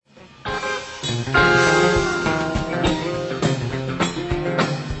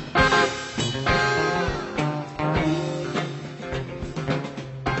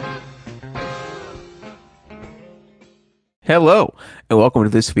Hello, and welcome to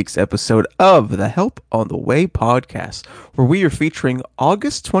this week's episode of the Help on the Way podcast, where we are featuring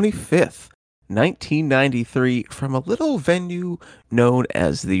August 25th, 1993, from a little venue known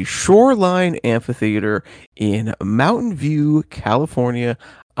as the Shoreline Amphitheatre in Mountain View, California.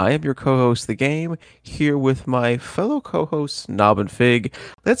 I am your co-host, The Game, here with my fellow co-hosts, Knob and Fig.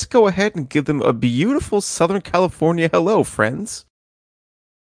 Let's go ahead and give them a beautiful Southern California hello, friends.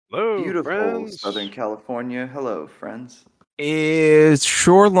 Hello, Beautiful friends. Southern California. Hello, friends. Is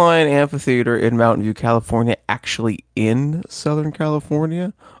Shoreline Amphitheater in Mountain View, California, actually in Southern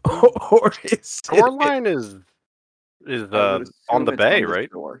California, or is Shoreline is I would on assume the it's bay, on the right?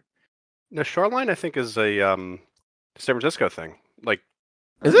 shore. No, Shoreline I think is a San Francisco thing. Like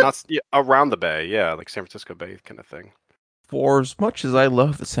Is it? not s- yeah, around the bay? Yeah, like San Francisco Bay kind of thing. For as much as I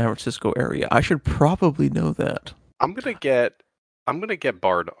love the San Francisco area, I should probably know that. I'm gonna get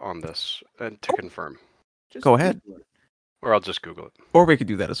Bard on this and to confirm, Just Go ahead. Google it. or I'll just Google it. Or we could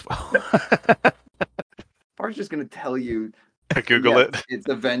do that as well. Bard's just gonna tell you. I Google yes, it. It's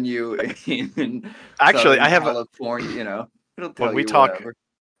a venue in Actually, Southern I have California. It'll tell when we you talk whatever.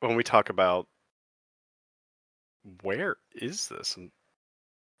 when we talk about where is this?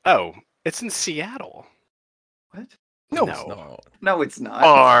 Oh, it's in Seattle. What? No, No. it's not. No, it's not.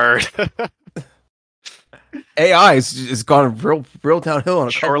 Bard. AI is gone real downhill on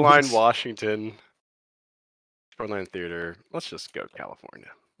a couple Shoreline, weeks. Washington. Shoreline Theater. Let's just go California.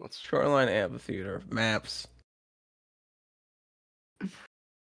 Let's Shoreline Amphitheater maps.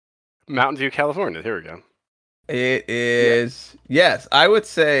 Mountain View, California. Here we go. It is yes. I would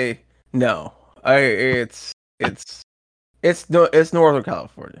say no. It's Northern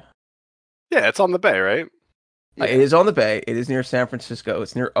California. Yeah, it's on the bay, right? Yeah. It is on the bay. It is near San Francisco.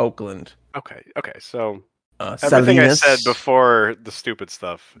 It's near Oakland. Okay. So everything Salinas. I said before the stupid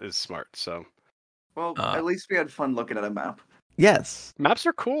stuff is smart. So Well, at least we had fun looking at a map. Yes. maps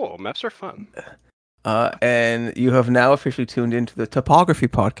are cool. Maps are fun. And you have now officially tuned into the Topography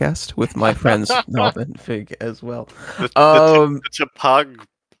podcast with my friends Knob and Fig as well. The Topog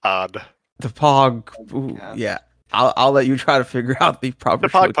pod. Topog. Ooh, yeah. I'll let you try to figure out the proper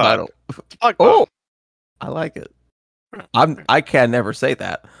show Topog pod. title. Topog Oh, pod. I like it. I can never say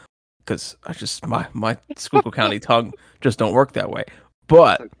that because I just my Schuylkill County tongue just don't work that way.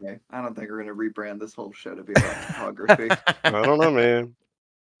 But It's okay. I don't think we're gonna rebrand this whole show to be about topography. I don't know, man.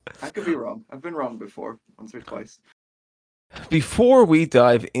 I could be wrong. I've been wrong before, once or twice. before we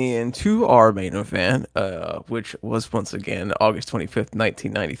dive into our main event, which was once again August 25th,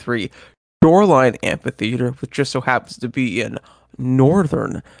 1993, Shoreline Amphitheater, which just so happens to be in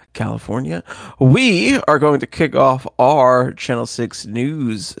Northern California, we are going to kick off our Channel 6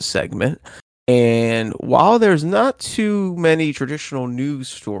 news segment. And while there's not too many traditional news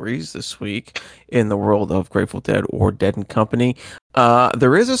stories this week in the world of Grateful Dead or Dead and Company,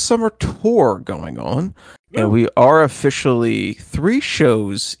 there is a summer tour going on. And we are officially 3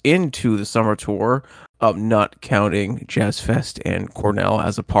 shows into the summer tour, not counting Jazz Fest and Cornell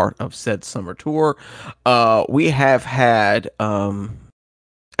as a part of said summer tour. We have had,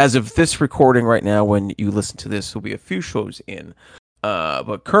 as of this recording right now, when you listen to this, there'll be a few shows in.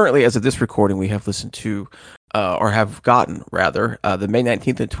 But currently, as of this recording, we have listened to, or have gotten rather, the May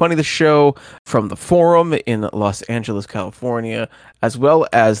 19th and 20th show from the Forum in Los Angeles, California, as well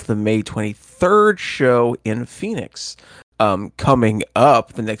as the May 23rd show in Phoenix. Coming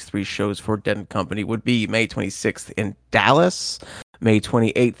up, the next 3 shows for Dead and Company would be May 26th in Dallas, May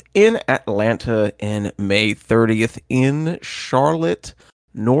 28th in Atlanta, and May 30th in Charlotte,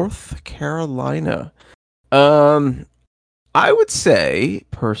 North Carolina. I would say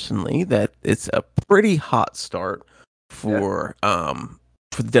personally that it's a pretty hot start for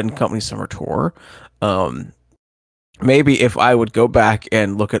the Dead and Company summer tour. Maybe if I would go back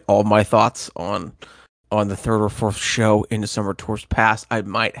and look at all my thoughts on the 3rd or 4th show in the summer tours past, I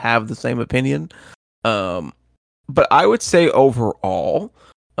might have the same opinion. But I would say overall,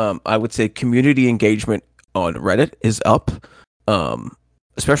 I would say community engagement on Reddit is up.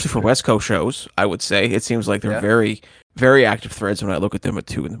 Especially for West Coast shows, I would say it seems like they're very, very active threads when I look at them at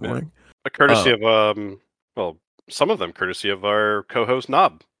 2 in the morning. A courtesy of some of them courtesy of our co-host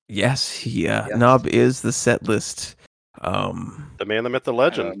Knob. Yes, Knob is the set list. The man, the myth, the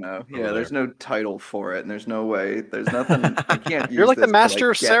legend. I don't know. Yeah, there's no title for it, and there's no way. There's nothing. I can't. You're use like the this to,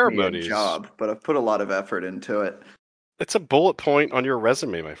 master of get me a ceremonies. job, but I've put a lot of effort into it. It's a bullet point on your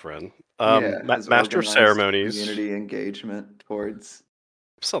resume, my friend. As Master of organized ceremonies. Community engagement towards.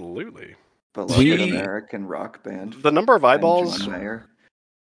 Absolutely. beloved We- American rock band. The number of and eyeballs. John Mayer.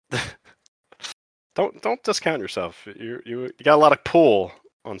 Don't discount yourself. You got a lot of pull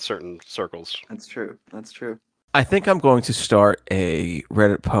on certain circles. That's true. That's true. I think I'm going to start a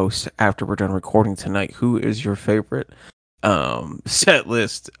Reddit post after we're done recording tonight. Who is your favorite set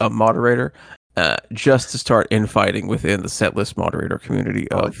list moderator? Just to start infighting within the set list moderator community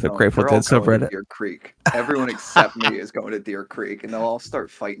of the No, Grateful they're all Dead going to subreddit. Deer Creek. Everyone except me is going to Deer Creek, and they'll all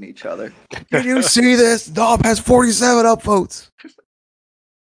start fighting each other. Can you see this? Knob has 47 upvotes.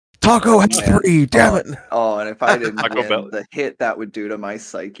 Taco has Man. 3. Damn it. Oh, and if I didn't Taco win, Bell. the hit that would do to my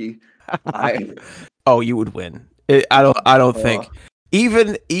psyche. Oh, you would win. I don't think.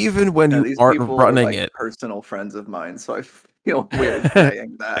 Even when you These aren't people running are like it. personal friends of mine, so I feel weird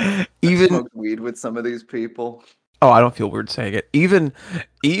saying that. I've Even smoked weed with some of these people. Oh, I don't feel weird saying it. Even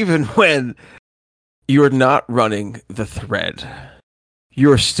when you're not running the thread,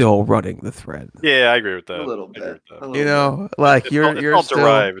 you're still running the thread. Yeah, I agree with that. A little I agree bit. with that. A You little know, like It's you're all still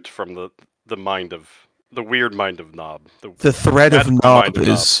derived from the mind of the weird mind of Knob. the thread of magical mind knob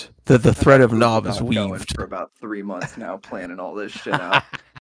is the bit. thread of I've knob been is going weaved. for about 3 months now, planning all this shit out.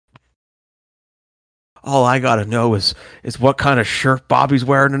 All I gotta know is what kind of shirt Bobby's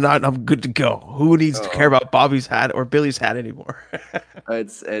wearing tonight, and I'm good to go. Who needs to care about Bobby's hat or Billy's hat anymore?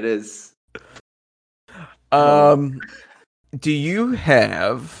 It is. Do you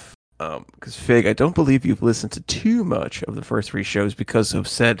have because Fig, I don't believe you've listened to too much of the first 3 shows because of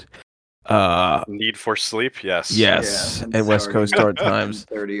said Need for sleep. Yes. yes, and and West Coast start times.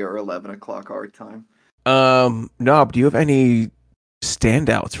 30 or 11 o'clock our time. Nob, do you have any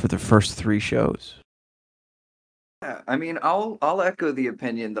standouts for the first 3 shows? Yeah, I mean, I'll echo the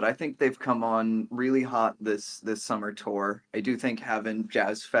opinion that I think they've come on really hot this summer tour. I do think having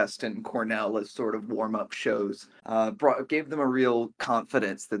Jazz Fest and Cornell as sort of warm up shows gave them a real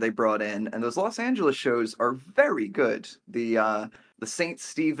confidence that they brought in, and those Los Angeles shows are very good. The Saint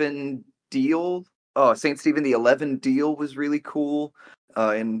Stephen Saint Stephen the 11 deal was really cool.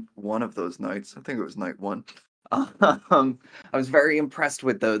 In one of those nights, I think it was night 1. I was very impressed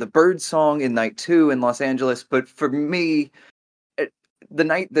with the bird song in night 2 in Los Angeles, but for me, the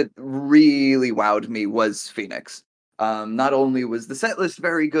night that really wowed me was Phoenix. Not only was the set list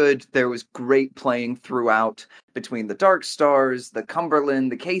very good, there was great playing throughout between the Dark Stars, the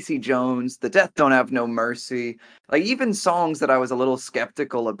Cumberland, the Casey Jones, the Death Don't Have No Mercy. Like even songs that I was a little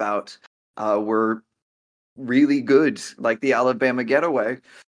skeptical about were really good, like the Alabama Getaway.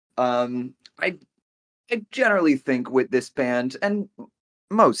 I generally think with this band and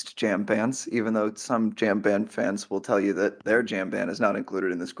most jam bands, even though some jam band fans will tell you that their jam band is not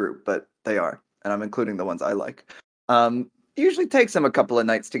included in this group, but they are, and I'm including the ones I like. Usually takes them a couple of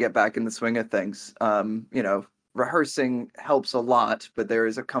nights to get back in the swing of things. Rehearsing helps a lot, but there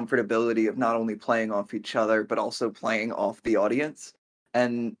is a comfortability of not only playing off each other, but also playing off the audience.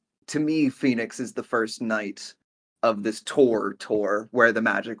 And to me, Phoenix is the first night of this tour where the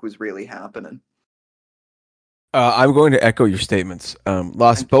magic was really happening. I'm going to echo your statements.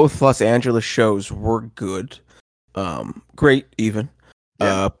 Both Los Angeles shows were good, great even.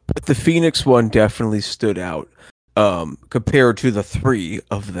 But the Phoenix one definitely stood out compared to the 3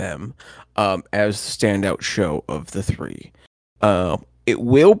 of them as the standout show of the 3. It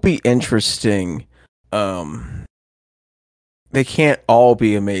will be interesting. They can't all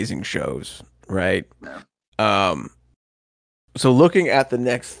be amazing shows, right? No. So looking at the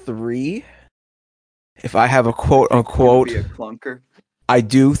next 3. If I have a quote unquote, be a clunker. I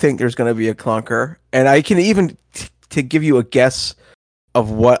do think there's going to be a clunker, and I can even to give you a guess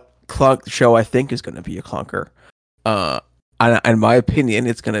of what show I think is going to be a clunker. In my opinion,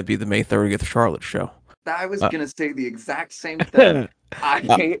 it's going to be the May 30th Charlotte show. I was going to say the exact same thing.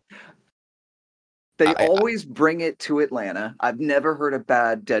 They always bring it to Atlanta. I've never heard a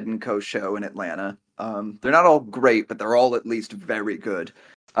bad Dead & Co. show in Atlanta. They're not all great, but they're all at least very good.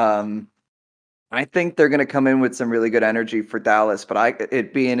 I think they're going to come in with some really good energy for Dallas, but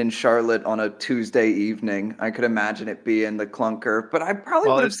it being in Charlotte on a Tuesday evening, I could imagine it being the clunker. But I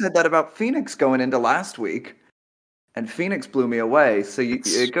probably would have said that about Phoenix going into last week, and Phoenix blew me away. So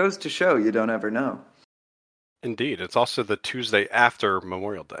it goes to show you don't ever know. Indeed, it's also the Tuesday after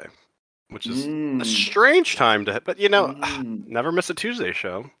Memorial Day, which is a strange time to. But never miss a Tuesday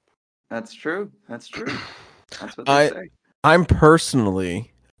show. That's true. That's true. That's what they say. I'm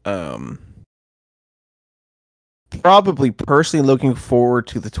personally. Probably personally looking forward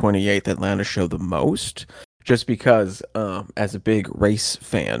to the 28th Atlanta show the most, just because as a big race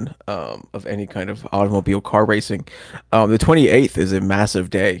fan of any kind of automobile car racing, the 28th is a massive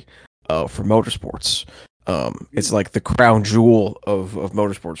day for motorsports. It's like the crown jewel of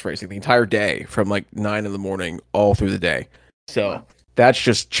motorsports racing the entire day from like 9 in the morning all through the day. So Wow. that's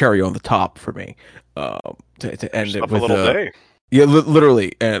just cherry on the top for me. To end it Yourself a with little day. yeah,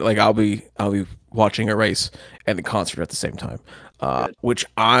 literally, and like I'll be watching a race and the concert at the same time, Good. which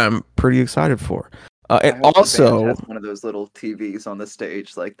I'm pretty excited for. I And hope the band also, has one of those little TVs on the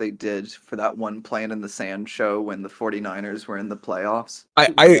stage like they did for that one Playing in the Sand show when the 49ers were in the playoffs. They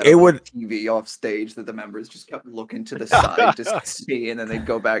had a it little would TV off stage that the members just kept looking to the side to see, and then they'd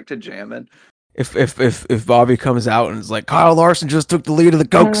go back to jamming. if Bobby comes out and is like Kyle Larson just took the lead of the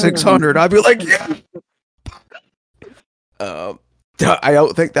Coke 600, I'd be like, yeah. Uh, I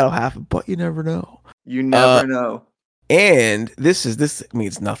don't think that'll happen, but you never know. You never know. And this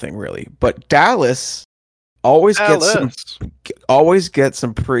means nothing really, but Dallas always gets Dallas.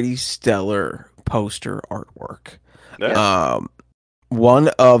 some pretty stellar poster artwork. Yeah. One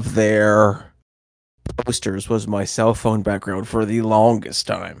of their posters was my cell phone background for the longest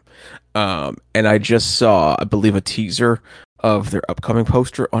time. And I just saw, I believe, a teaser of their upcoming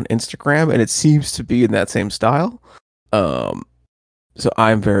poster on Instagram, and it seems to be in that same style. So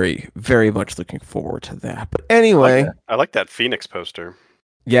I'm very, very much looking forward to that. But anyway, I like that Phoenix poster.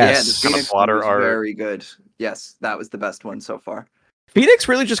 Yeah, the yes, Kind of Phoenix one blotter was art. very good. Yes, that was the best one so far. Phoenix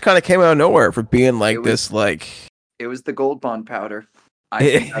really just kind of came out of nowhere for being like It this, was like. it was the Gold Bond powder. I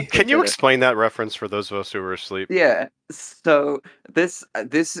think that's what Can you did it. explain that reference for those of us who were asleep? Yeah. So this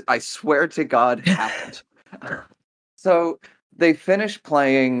I swear to God happened. So they finished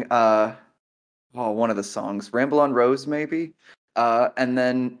playing one of the songs, Ramble on Rose maybe. And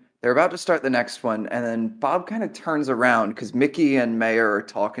then they're about to start the next one, and then Bob kind of turns around because Mickey and Mayer are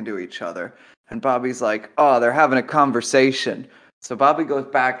talking to each other. And Bobby's like, "Oh, they're having a conversation." So Bobby goes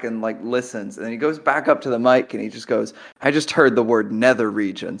back and like listens, and then he goes back up to the mic and he just goes, "I just heard the word nether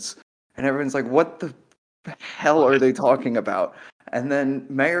regions." And everyone's like, "What the hell are they talking about?" And then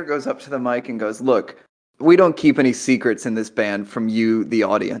Mayer goes up to the mic and goes, "Look, we don't keep any secrets in this band from you, the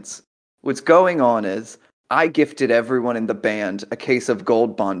audience. What's going on is I gifted everyone in the band a case of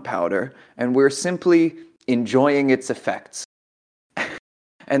Gold Bond powder, and we're simply enjoying its effects."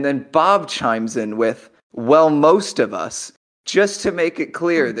 And then Bob chimes in with, "Well, most of us," just to make it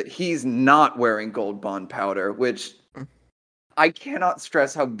clear that he's not wearing Gold Bond powder, which I cannot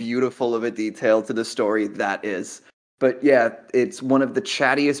stress how beautiful of a detail to the story that is. But yeah, it's one of the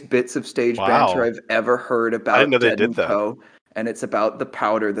chattiest bits of stage banter Wow. I've ever heard I didn't know about they Dead did and that. Co. And it's about the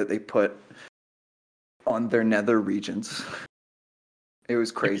powder that they put on their nether regions. It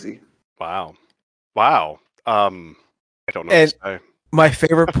was crazy. Wow. Wow. I don't know what And to say. my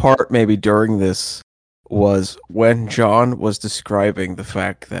favorite part, maybe during this, was when John was describing the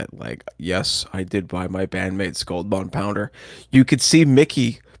fact that, like, yes, I did buy my bandmate's Gold Bond Pounder. You could see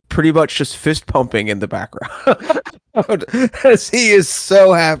Mickey pretty much just fist pumping in the background as he is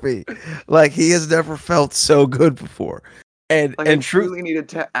so happy. Like, he has never felt so good before. And Like, I truth, truly needed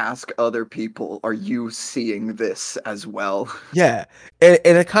to ask other people, are you seeing this as well? yeah, and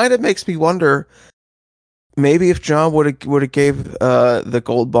it kind of makes me wonder. Maybe if John would have gave the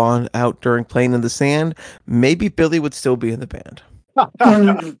Gold Bond out during Playing in the Sand, maybe Billy would still be in the band.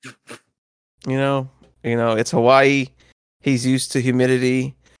 You know, it's Hawaii. He's used to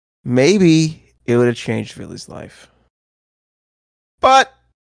humidity. Maybe it would have changed Billy's life. But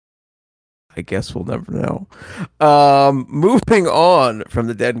I guess we'll never know. Moving on from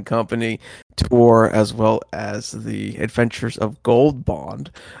the Dead and Company tour as well as the Adventures of Gold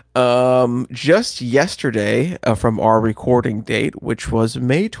Bond. Just yesterday, from our recording date, which was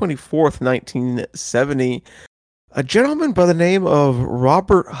May 24th, 1970, a gentleman by the name of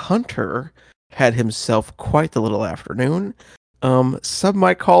Robert Hunter had himself quite the little afternoon. Some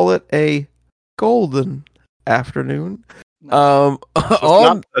might call it a golden afternoon. Nice.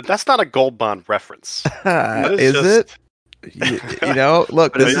 On That's not a Gold Bond reference. That is is just it?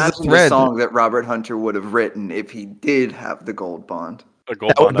 Look, But this is a imagine the thread. song that Robert Hunter would have written if he did have the Gold Bond. a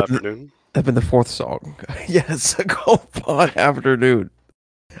Gold That would Bond have been, afternoon. that'd been the fourth song. Yes, a Gold Bond afternoon.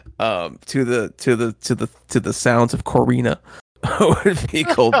 To the sounds of Corina would be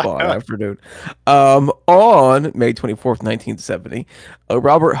Gold Bond afternoon. On May 24th, 1970,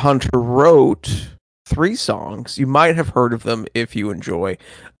 Robert Hunter wrote 3 songs. You might have heard of them if you enjoy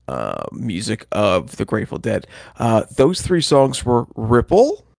music of the Grateful Dead. Those 3 songs were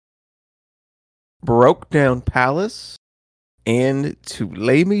Ripple, Broke Down Palace, and To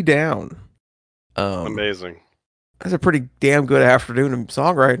Lay Me Down. Amazing. That's a pretty damn good afternoon of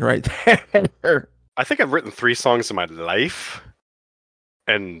songwriting right there. I think I've written 3 songs in my life,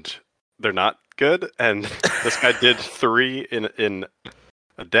 and they're not good. And this guy did 3 in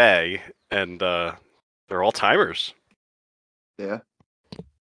a day, and They're all timers. Yeah.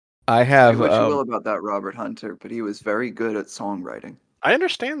 I Say have what you will about that Robert Hunter, but he was very good at songwriting. I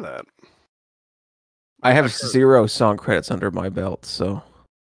understand that. I have I've heard. 0 song credits under my belt, so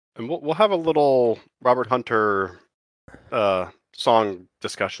And we'll have a little Robert Hunter song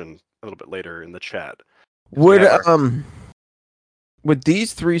discussion a little bit later in the chat. 'Cause we would have our would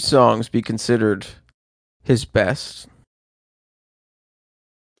these 3 songs be considered his best?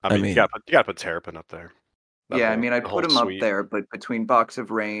 I mean, you gotta put Terrapin up there. Yeah, I mean, I The put whole him up suite. there, but between Box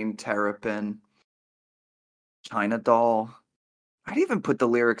of Rain, Terrapin, China Doll, I'd even put the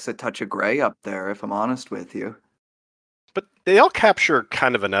lyrics A Touch of Grey up there, if I'm honest with you. But they all capture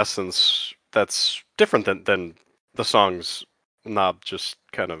kind of an essence that's different than the songs Knob just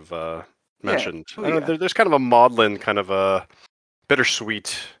kind of mentioned. Oh, I don't know, yeah. there's kind of a maudlin, kind of a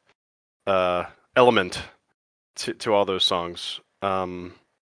bittersweet element to all those songs.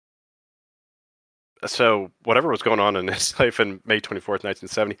 So whatever was going on in his life in May 24th,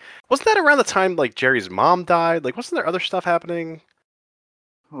 1970, wasn't that around the time like Jerry's mom died? Like, wasn't there other stuff happening?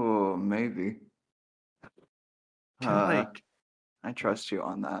 Oh, maybe. Like, I trust you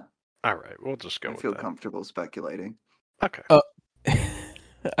on that. all right, we'll just go I with feel that. comfortable speculating. Okay.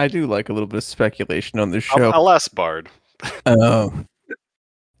 I do like a little bit of speculation on this show. I'll ask Bard.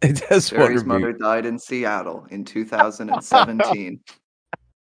 It does want Jerry's to be mother died in Seattle in 2017.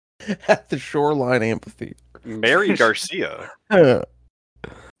 at the Shoreline Amphitheatre. Mary Garcia.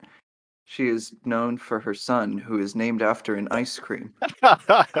 She is known for her son, who is named after an ice cream.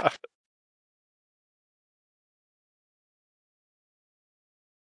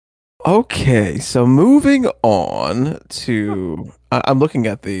 Okay, so moving on to I'm looking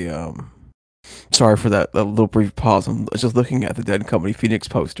at the sorry for that little brief pause. I'm just looking at the Dead Company Phoenix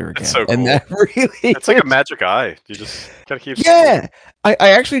poster again. It's so And cool. that really It's like a magic eye. You just gotta keep Yeah. I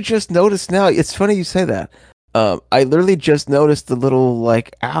actually just noticed now. It's funny you say that. I literally just noticed the little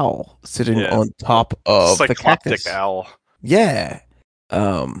like owl sitting on top of the cycloptic cactus. owl. Yeah.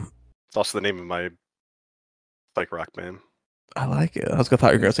 It's also the name of my psych rock band. I like it. I was gonna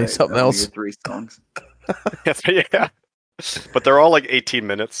thought you were gonna say something One of else. your 3 songs. Yeah. But they're all like 18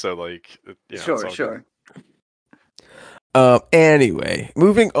 minutes, so like Sure. Anyway,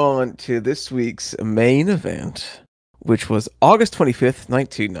 moving on to this week's main event, which was August 25th,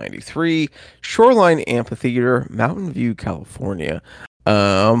 1993, Shoreline Amphitheatre, Mountain View, California.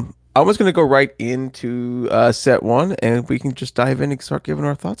 I was going to go right into set 1, and we can just dive in and start giving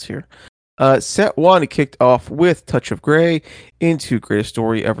our thoughts here. Set 1 kicked off with Touch of Grey, Into Greatest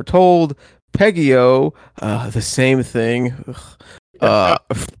Story Ever Told, Peggy-O, the same thing,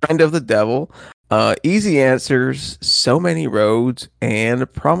 Friend of the Devil, Easy Answers, So Many Roads,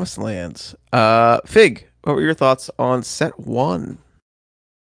 and Promised Lands. Fig, what were your thoughts on set 1?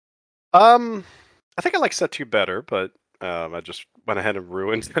 I think I like set 2 better, but I just went ahead and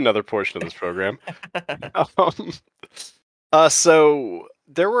ruined another portion of this program. So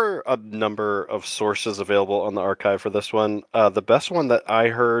there were a number of sources available on the archive for this one. The best one that I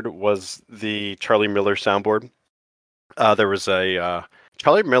heard was the Charlie Miller soundboard. There was a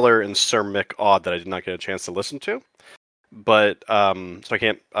Charlie Miller and Sir Mick Odd that I did not get a chance to listen to, but so I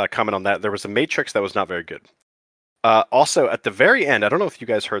can't comment on that. There was a Matrix that was not very good. Also, at the very end, I don't know if you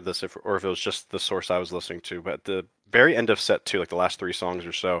guys heard this or if it was just the source I was listening to, but at the very end of set 2, like the last 3 songs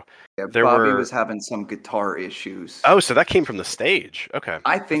or so, Yeah, there Bobby were... was having some guitar issues. Oh, so that came from the stage. Okay.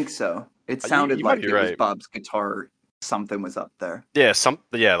 I think so. It sounded you might like be it was right. Bob's guitar. Something was up there. Yeah,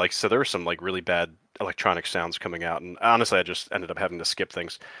 like so there were some like really bad electronic sounds coming out, and honestly, I just ended up having to skip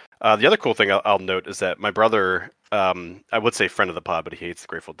things. The other cool thing I'll note is that my brother, I would say friend of the pod, but he hates the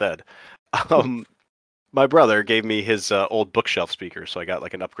Grateful Dead. My brother gave me his old bookshelf speaker, so I got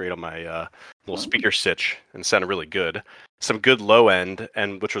like an upgrade on my little speaker stitch, and sounded really good. Some good low end,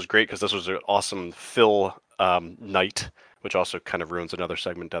 and which was great because this was an awesome Phil night, which also kind of ruins another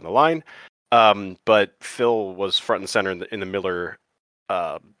segment down the line. But Phil was front and center in the Miller,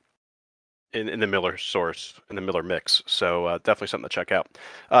 in the Miller source, in the Miller mix. So definitely something to check out.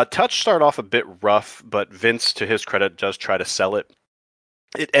 Touch started off a bit rough, but Vince, to his credit, does try to sell it.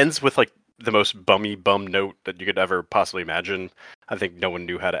 It ends with like the most bum note that you could ever possibly imagine. I think no one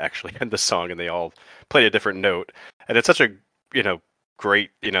knew how to actually end the song, and they all played a different note. And it's such a great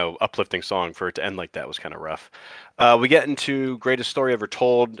uplifting song. For it to end like that was kind of rough. We get into Greatest Story Ever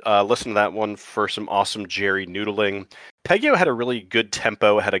Told. Listen to that one for some awesome Jerry noodling. Peggy-O had a really good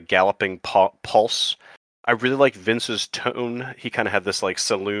tempo, had a galloping pulse. I really liked Vince's tone. He kind of had this like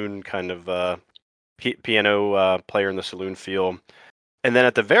saloon kind of piano player in the saloon feel. And then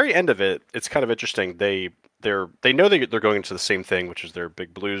at the very end of it, it's kind of interesting. They know they're going into the same thing, which is their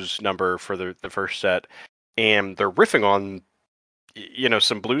big blues number for the first set, and they're riffing on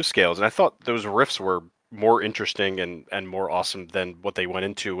some blues scales. And I thought those riffs were more interesting and more awesome than what they went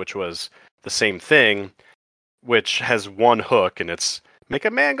into, which was the same thing, which has one hook and it's "Make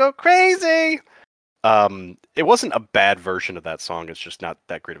a Man Go Crazy." It wasn't a bad version of that song. It's just not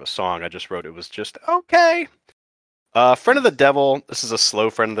that great of a song. I just wrote it was just okay. Friend of the Devil. This is a slow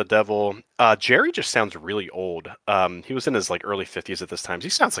Friend of the Devil. Jerry just sounds really old. He was in his like early 50s at this time. He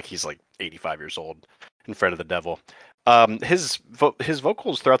sounds like he's like 85 years old in Friend of the Devil. His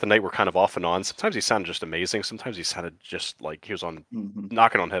vocals throughout the night were kind of off and on. Sometimes he sounded just amazing. Sometimes he sounded just like he was on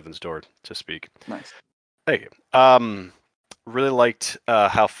knocking on heaven's door, to speak. Nice. Thank you. Really liked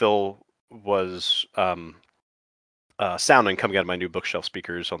how Phil was sounding coming out of my new bookshelf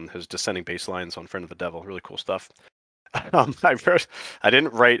speakers on his descending bass lines on Friend of the Devil. Really cool stuff. I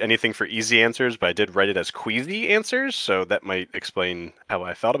didn't write anything for easy answers, but I did write it as queasy answers, so that might explain how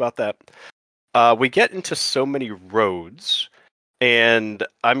I felt about that. We get into So Many Roads, and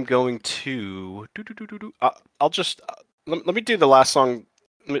I'm going to I'll just let me do the last song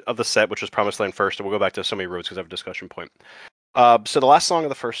of the set, which was Promised Land first, and we'll go back to So Many Roads because I have a discussion point. So the last song of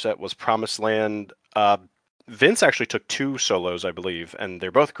the first set was Promised Land. Vince actually took 2 solos, I believe, and they're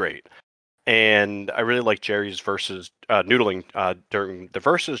both great. And I really like Jerry's verses, noodling during the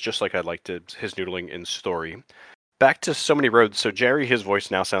verses, just like I liked his noodling in story. Back to So Many Roads. So Jerry, his voice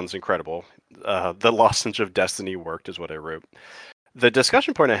now sounds incredible. The Lozenge of Destiny worked, is what I wrote. The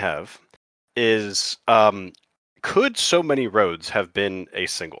discussion point I have is, could So Many Roads have been a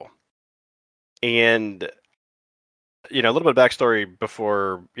single? And a little bit of backstory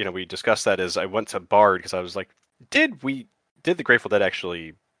before we discussed that is I went to Bard because I was like, did the Grateful Dead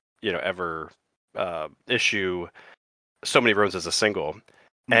actually ever issue So Many Roads as a single?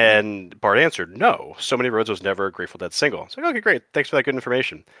 And Bart answered, no, So Many Roads was never a Grateful Dead single. It's like, okay, great, thanks for that good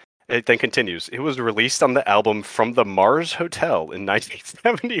information. It then continues. It was released on the album From the Mars Hotel in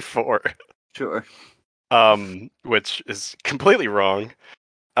 1974. Sure. Which is completely wrong.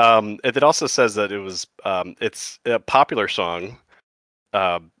 It also says that it's a popular song,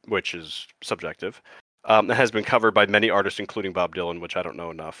 which is subjective. It has been covered by many artists, including Bob Dylan, which I don't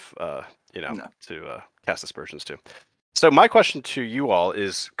know enough, to cast aspersions to. So my question to you all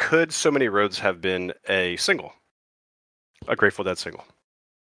is: could So Many Roads have been a single, a Grateful Dead single?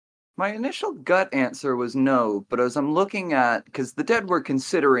 My initial gut answer was no, but as I'm looking at, because the Dead were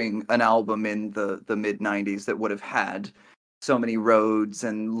considering an album in the mid '90s that would have had So Many Roads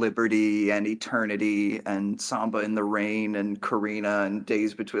and Liberty and Eternity and Samba in the Rain and Karina and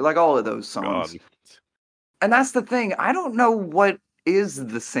Days Between, like all of those songs. God. And that's the thing. I don't know what is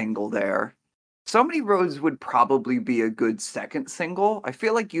the single there. So Many Roads would probably be a good second single. I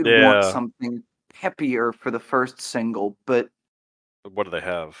feel like you'd want Yeah. something peppier for the first single, but What do they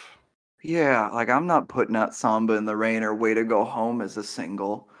have? yeah, like I'm not putting out Samba in the Rain or Way to Go Home as a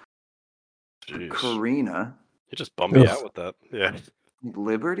single. But Jeez. Karina, You just bummed me out with that. Yeah.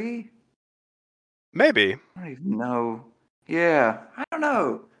 Liberty? Maybe. I don't even know. Yeah, I don't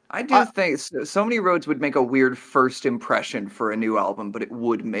know. I do I, think So Many Roads would make a weird first impression for a new album, but it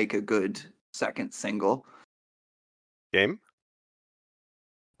would make a good second single. Game?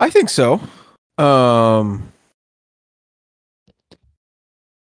 I think so. I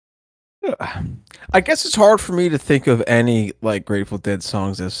guess it's hard for me to think of any like Grateful Dead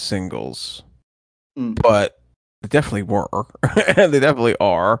songs as singles, but they definitely were, and they definitely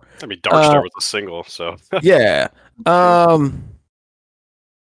are. I mean, Dark Star was a single, so Yeah.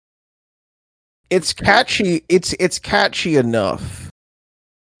 It's catchy. It's catchy enough.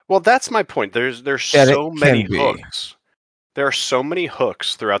 Well, that's my point. There's that so it many can be. hooks. There are so many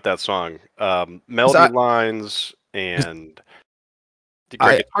hooks throughout that song. Melody lines and the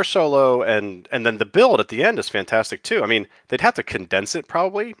great guitar solo, and then the build at the end is fantastic too. I mean, they'd have to condense it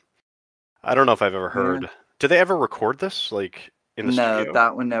probably. I don't know if I've ever heard. Did they ever record this like in the studio? No,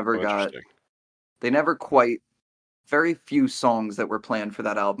 that one never Oh, got. interesting. They never quite. Very few songs that were planned for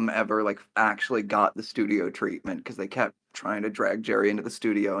that album ever like actually got the studio treatment because they kept trying to drag Jerry into the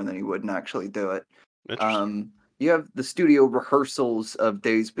studio and then he wouldn't actually do it. Interesting. You have the studio rehearsals of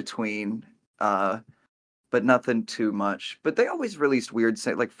Days Between, but nothing too much. But they always released weird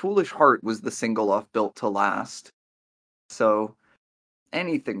like Foolish Heart was the single off Built to Last. So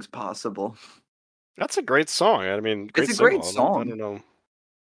anything's possible. That's a great song. I mean, great It's a single. great I song. don't know.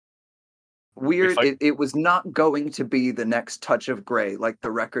 Weird. It was not going to be the next Touch of Grey like the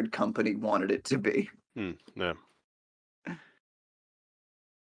record company wanted it to be. Yeah.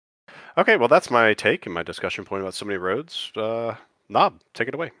 Okay, well, that's my take and my discussion point about So Many Roads. Knob, take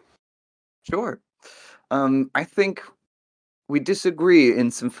it away. Sure. I think we disagree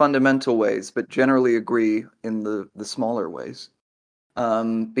in some fundamental ways, but generally agree in the smaller ways.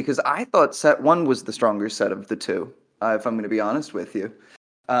 Because I thought set one was the stronger set of the two, if I'm going to be honest with you.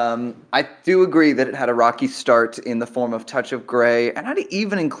 I do agree that it had a rocky start in the form of Touch of Grey, and I'd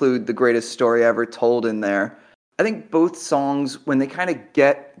even include The Greatest Story Ever Told in there. I think both songs, when they kind of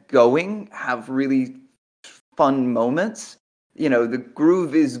get going, have really fun moments. You know, the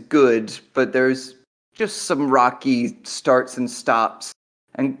groove is good, but there's just some rocky starts and stops,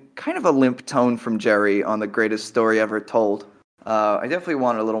 and kind of a limp tone from Jerry on The Greatest Story Ever Told. I definitely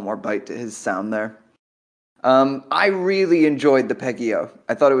wanted a little more bite to his sound there. I really enjoyed the Peggy-O.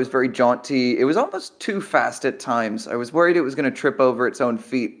 I thought it was very jaunty. It was almost too fast at times. I was worried it was going to trip over its own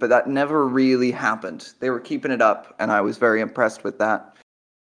feet, but that never really happened. They were keeping it up, and I was very impressed with that.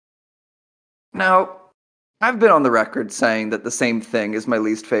 Now, I've been on the record saying that The Same Thing is my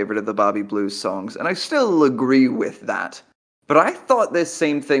least favorite of the Bobby Blues songs, and I still agree with that. But I thought this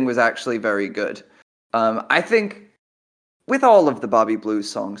Same Thing was actually very good. I think with all of the Bobby Blues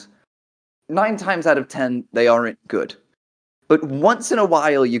songs, 9 times out of 10, they aren't good. But once in a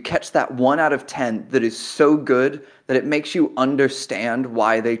while, you catch that 1 out of 10 that is so good that it makes you understand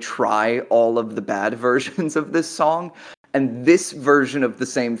why they try all of the bad versions of this song. And this version of The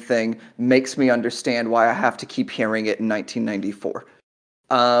Same Thing makes me understand why I have to keep hearing it in 1994.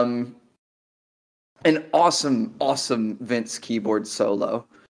 An awesome, awesome Vince keyboard solo.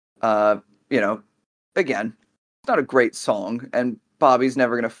 Again, it's not a great song, and Bobby's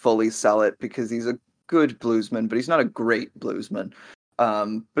never going to fully sell it because he's a good bluesman, but he's not a great bluesman.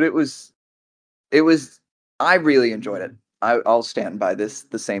 But it was, I really enjoyed it. I'll stand by this,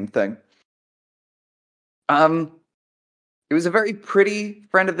 The Same Thing. It was a very pretty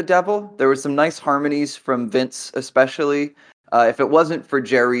Friend of the Devil. There were some nice harmonies from Vince, especially. If it wasn't for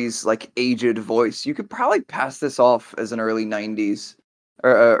Jerry's aged voice, you could probably pass this off as an early 90s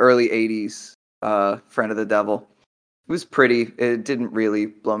or early 80s Friend of the Devil. It was pretty. It didn't really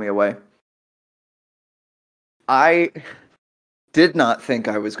blow me away. I did not think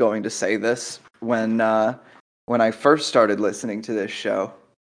I was going to say this when I first started listening to this show,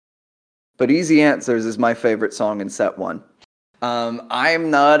 but Easy Answers is my favorite song in set one. I'm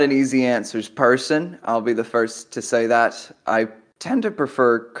not an Easy Answers person. I'll be the first to say that. I tend to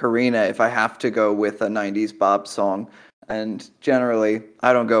prefer Karina if I have to go with a 90s Bob song, and generally,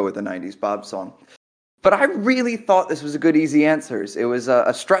 I don't go with a 90s Bob song. But I really thought this was a good Easy Answers. It was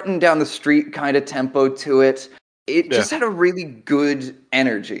a strutting down the street kind of tempo to it. It just had a really good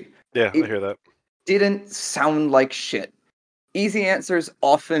energy. Yeah, I hear that. Didn't sound like shit. Easy Answers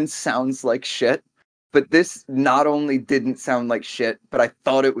often sounds like shit, but this not only didn't sound like shit, but I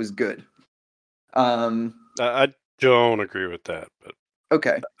thought it was good. I don't agree with that, but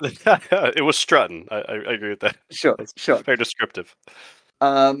okay. It was strutting. I agree with that. Sure, That's sure. very descriptive.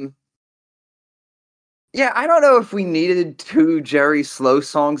 Yeah, I don't know if we needed 2 Jerry Slow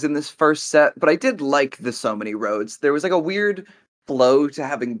songs in this first set, but I did like the So Many Roads. There was a weird flow to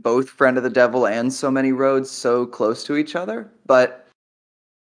having both Friend of the Devil and So Many Roads so close to each other, but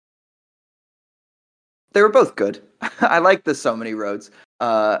they were both good. I liked the So Many Roads.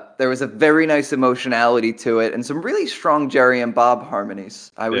 There was a very nice emotionality to it and some really strong Jerry and Bob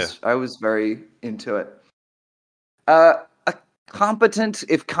harmonies. I was very into it. A competent,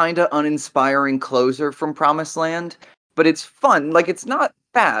 if kinda uninspiring closer from Promised Land, but it's fun. It's not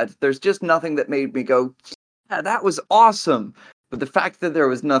bad. There's just nothing that made me go, yeah, that was awesome. But the fact that there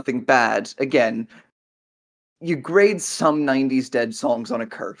was nothing bad, again, you grade some 90s Dead songs on a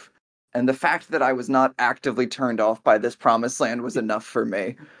curve. And the fact that I was not actively turned off by this Promised Land was enough for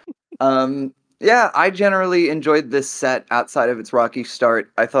me. Yeah, I generally enjoyed this set outside of its rocky start.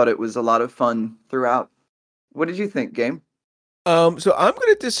 I thought it was a lot of fun throughout. What did you think, Game? So I'm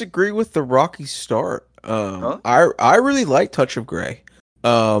gonna disagree with the rocky start. Huh? I really like Touch of Grey.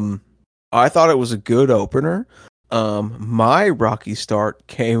 I thought it was a good opener. My rocky start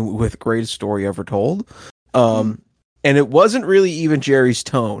came with Greatest Story Ever Told. And it wasn't really even Jerry's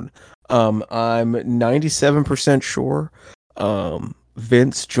tone. I'm 97% sure.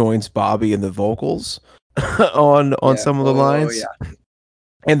 Vince joins Bobby in the vocals on some of the lines. Yeah.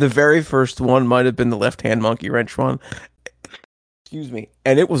 And the very first one might have been the left hand monkey wrench one. Excuse me.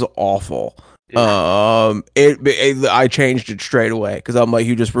 And it was awful. Yeah. I changed it straight away because I'm like,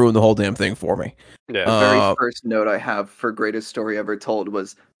 you just ruined the whole damn thing for me. Yeah. The very first note I have for Greatest Story Ever Told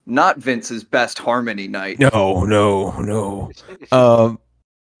was not Vince's best harmony night. No.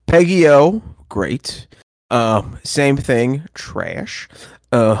 Peggy-O, great. Same thing, trash.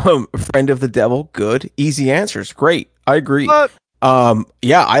 Friend of the Devil, good. Easy Answers, great. I agree.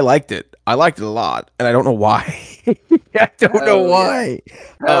 Yeah, I liked it. I liked it a lot, and I don't know why. I don't know Hell yeah. why.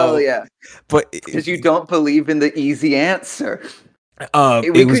 Hell Um, yeah. but Because you don't believe in the easy answer. We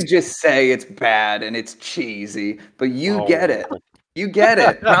it was could just say it's bad and it's cheesy, but you get Oh. it. You get it.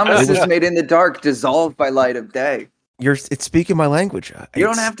 it Promises was made in the dark dissolve by light of day. it's speaking my language. You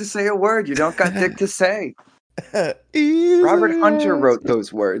don't It's have to say a word. You don't got dick to say. Robert Hunter easy wrote answers.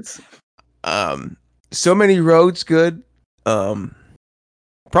 those words. Um, so many roads good. Um,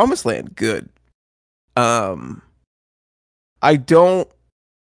 Promised Land good. Um, I don't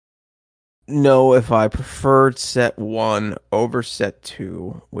know if I preferred set one over set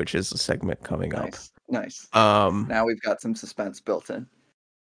two, which is the segment coming up. Nice. Nice. Um, Now we've got some suspense built in.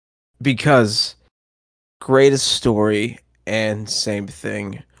 because greatest story and same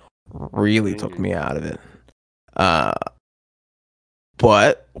thing really took Mm. me out of it. Uh,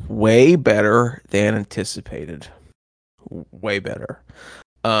 but way better than anticipated. Way better.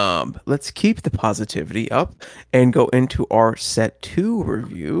 Let's keep the positivity up and go into our set two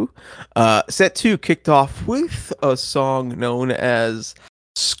review. Set two kicked off with a song known as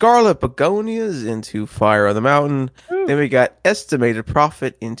Scarlet Begonias into Fire on the Mountain. Woo. Then we got Estimated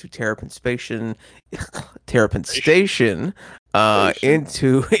Profit into Terrapin Station, Station.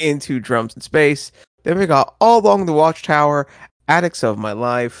 into Drums in Space. Then we got All Along the Watchtower, Addicts of My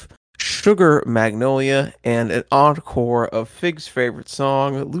Life, Sugar Magnolia, and an encore of Fig's favorite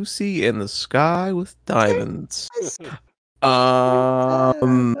song, Lucy in the Sky with Diamonds.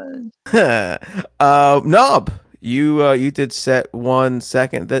 Um, Knob, you did set one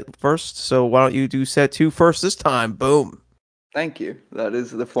second that first, so why don't you do set two first this time? Boom. Thank you. That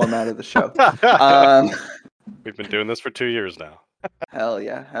is the format of the show. Um, We've been doing this for 2 years now. hell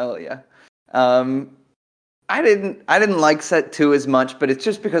yeah, hell yeah. Um, I didn't like set two as much, but it's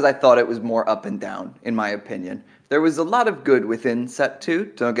just because I thought it was more up and down, in my opinion. There was a lot of good within set two,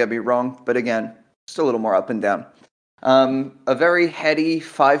 don't get me wrong, but again, just a little more up and down. A very heady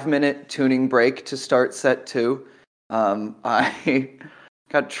 5-minute tuning break to start set two. I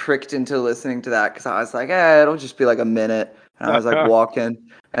got tricked into listening to that because I was like, it'll just be like a minute. And I was like walking,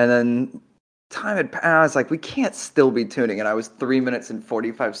 and then time had passed. I was like, we can't still be tuning. And I was 3 minutes and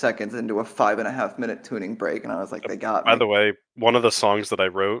 45 seconds into a 5.5 minute tuning break, and I was like, they got By me. the way, one of the songs that I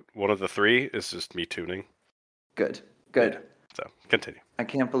wrote, one of the three, is just me tuning. Good, Yeah. good. So continue. I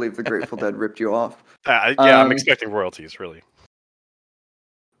can't believe the Grateful Dead ripped you off. Yeah, I'm Um, expecting royalties, really.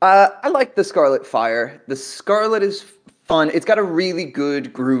 I like the Scarlet Fire. The Scarlet is fun. It's got a really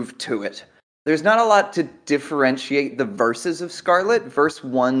good groove to it. There's not a lot to differentiate the verses of Scarlet. Verse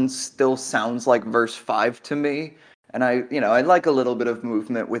 1 still sounds like verse 5 to me. And I like a little bit of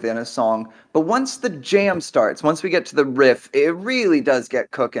movement within a song. But once the jam starts, once we get to the riff, it really does get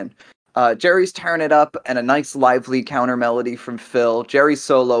cooking. Jerry's tearing it up, and a nice lively counter melody from Phil. Jerry's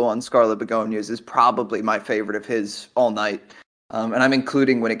solo on Scarlet Begonias is probably my favorite of his all night. And I'm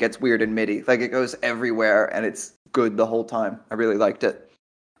including when it gets weird in MIDI. Like, it goes everywhere, and it's good the whole time. I really liked it.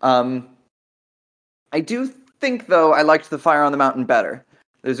 Um, I do think, though, I liked the Fire on the Mountain better.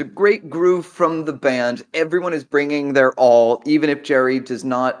 There's a great groove from the band. Everyone is bringing their all, even if Jerry does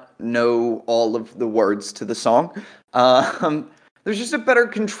not know all of the words to the song. Um, there's just a better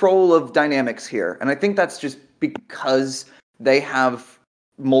control of dynamics here. And I think that's just because they have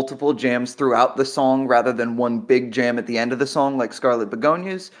multiple jams throughout the song rather than one big jam at the end of the song like Scarlet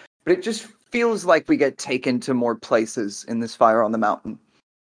Begonias. But it just feels like we get taken to more places in this Fire on the Mountain.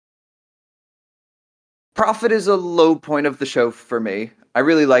 Profit is a low point of the show for me. I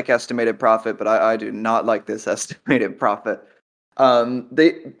really like Estimated Profit, but I do not like this Estimated Profit.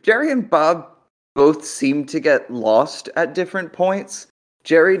 Jerry and Bob both seem to get lost at different points.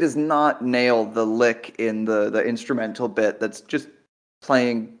 Jerry does not nail the lick in the instrumental bit that's just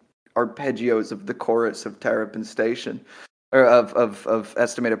playing arpeggios of the chorus of Terrapin Station, or of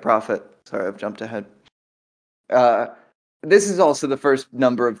Estimated Profit. Sorry, I've jumped ahead. Uh, this is also the first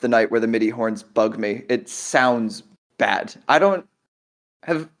number of the night where the MIDI horns bug me. It sounds bad. I don't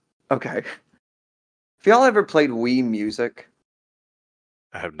have. Okay. Have y'all ever played Wii Music?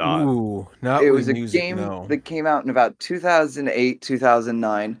 I have not. Ooh, not It with was a music, game no. that came out in about 2008,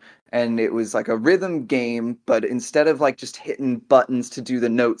 2009, and it was like a rhythm game, but instead of like just hitting buttons to do the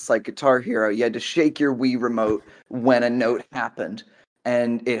notes like Guitar Hero, you had to shake your Wii remote when a note happened.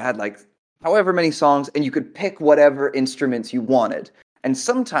 And it had like however many songs, and you could pick whatever instruments you wanted. And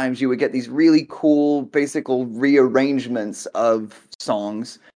sometimes you would get these really cool, basic rearrangements of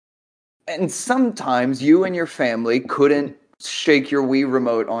songs, and sometimes you and your family couldn't shake your Wii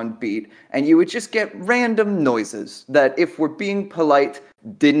remote on beat, and you would just get random noises that, if we're being polite,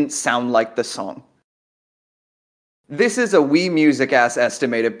 didn't sound like the song. this is a Wii Music ass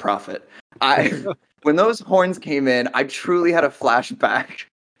estimated profit. When those horns came in, I truly had a flashback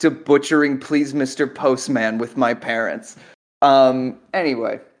to butchering Please Mr. Postman with my parents.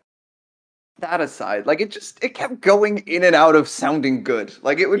 Anyway, that aside, like it kept going in and out of sounding good.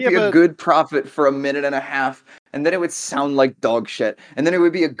 Like it would be a good profit for a minute and a half, and then it would sound like dog shit. And then it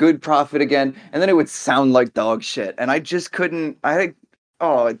would be a good profit again, and then it would sound like dog shit. And I just couldn't it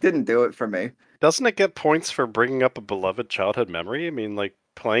didn't do it for me. Doesn't it get points for bringing up a beloved childhood memory? I mean, like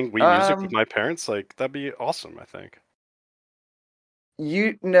playing Wii Music with my parents, like that'd be awesome, I think.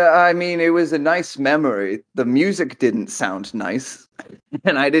 I mean, it was a nice memory. The music didn't sound nice,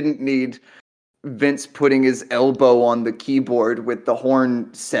 and I didn't need Vince putting his elbow on the keyboard with the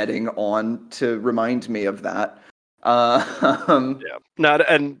horn setting on to remind me of that. Yeah. No,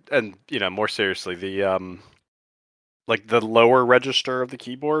 and more seriously, the like the lower register of the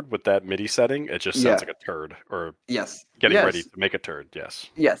keyboard with that MIDI setting, it just sounds like a turd, or getting ready to make a turd.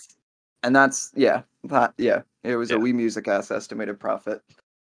 Yes. And that's it was a Wii Music ass estimated profit.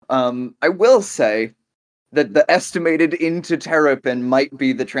 I will say that the estimated into Terrapin might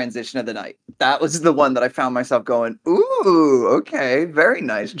be the transition of the night. That was the one that I found myself going, ooh, okay, very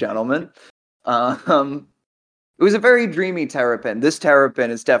nice, gentlemen. It was a very dreamy Terrapin. This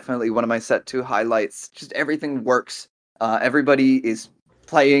Terrapin is definitely one of my set 2 highlights. Just everything works. Everybody is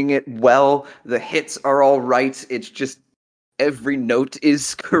playing it well. The hits are all right. It's just every note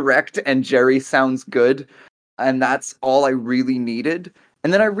is correct and Jerry sounds good. And that's all I really needed.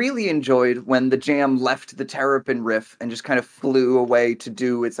 And then I really enjoyed when the jam left the Terrapin riff and just kind of flew away to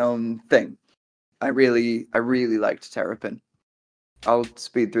do its own thing. I really liked Terrapin. I'll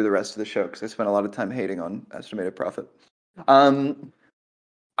speed through the rest of the show because I spent a lot of time hating on estimated profit.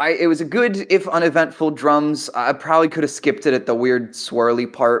 It was a good, if uneventful, drums. I probably could have skipped it at the weird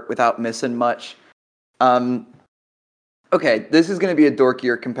swirly part without missing much. Okay, this is going to be a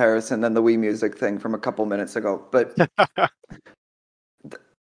dorkier comparison than the Wii Music thing from a couple minutes ago, but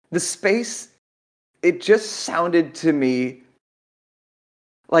the space, it just sounded to me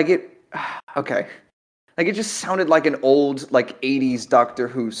like it. Okay. Like it just sounded like an old, like 80s Doctor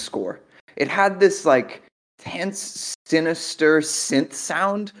Who score. It had this like tense, sinister synth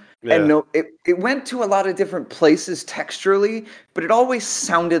sound. Yeah. And no, it went to a lot of different places texturally, but it always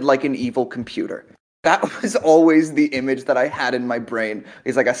sounded like an evil computer. That was always the image that I had in my brain.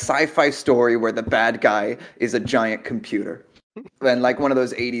 It's like a sci-fi story where the bad guy is a giant computer. And like one of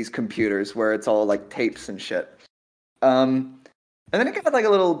those 80s computers where it's all like tapes and shit. And then it got like a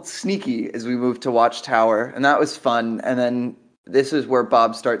little sneaky as we moved to Watchtower, and that was fun. And then this is where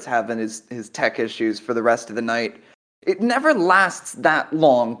Bob starts having his tech issues for the rest of the night. It never lasts that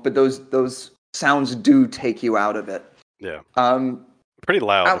long, but those sounds do take you out of it. Yeah. Pretty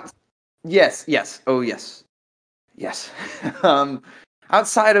loud. Yes. Oh, yes.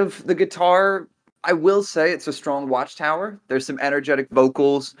 Outside of the guitar, I will say it's a strong Watchtower. There's some energetic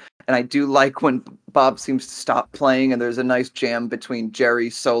vocals, and I do like when Bob seems to stop playing and there's a nice jam between Jerry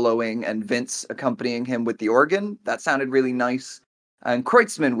soloing and Vince accompanying him with the organ. That sounded really nice. And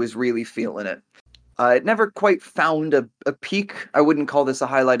Kreutzmann was really feeling it. It never quite found a peak. I wouldn't call this a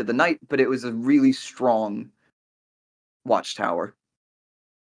highlight of the night, but it was a really strong Watchtower.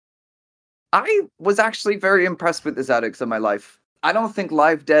 I was actually very impressed with this Addicts of My Life. I don't think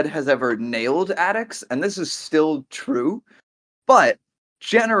Live Dead has ever nailed Addicts, and this is still true, but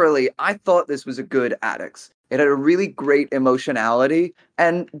generally, I thought this was a good Addicts. It had a really great emotionality,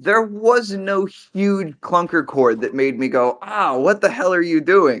 and there was no huge clunker chord that made me go, what the hell are you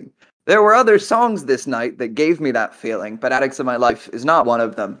doing? There were other songs this night that gave me that feeling, but Addicts of My Life is not one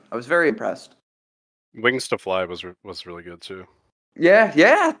of them. I was very impressed. Wings to Fly was really good too. Yeah,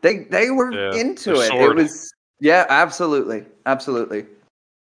 they were into it. Sword. It was, absolutely.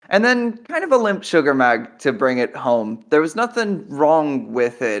 And then kind of a limp Sugar Mag to bring it home. There was nothing wrong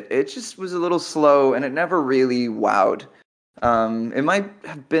with it. It just was a little slow, and it never really wowed. It might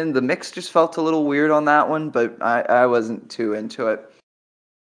have been the mix just felt a little weird on that one, but I wasn't too into it.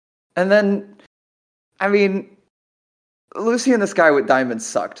 And then, I mean, Lucy in the Sky with Diamonds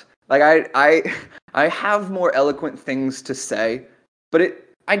sucked. Like, I have more eloquent things to say, but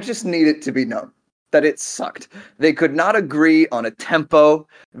I just need it to be known that it sucked. They could not agree on a tempo.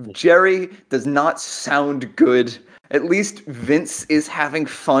 Jerry does not sound good. At least Vince is having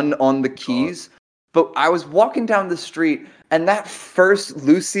fun on the keys. But I was walking down the street, and that first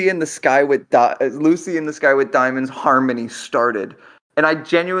Lucy in the Sky with Diamonds harmony started. And I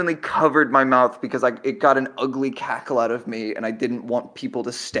genuinely covered my mouth because it got an ugly cackle out of me, and I didn't want people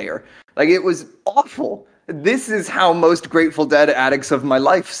to stare. Like, it was awful. This is how most Grateful Dead Addicts of My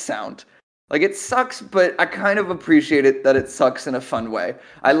Life sound. Like, it sucks, but I kind of appreciate it that it sucks in a fun way.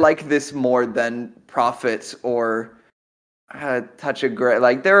 I like this more than Prophet or Touch of Grey.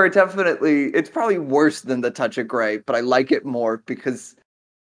 Like, there are definitely, it's probably worse than the Touch of Grey, but I like it more because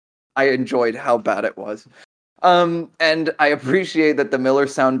I enjoyed how bad it was. And I appreciate that the Miller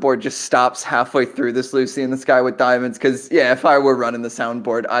soundboard just stops halfway through this Lucy in the Sky with Diamonds, because yeah, if I were running the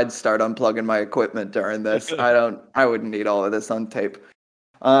soundboard, I'd start unplugging my equipment during this. I wouldn't need all of this on tape.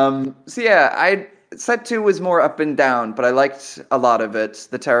 So yeah, set 2 was more up and down, but I liked a lot of it.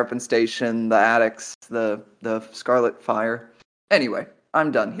 The Terrapin Station, the Attics, the Scarlet Fire. Anyway,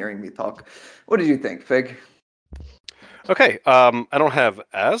 I'm done hearing me talk. What did you think, Fig? Okay, I don't have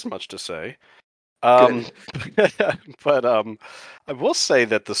as much to say. But I will say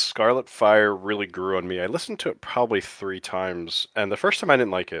that the Scarlet Fire really grew on me. I listened to it probably 3 times, and the first time I didn't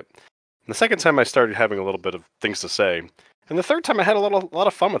like it. And the second time I started having a little bit of things to say. And the third time I had a lot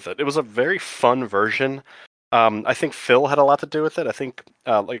of fun with it. It was a very fun version. I think Phil had a lot to do with it. I think,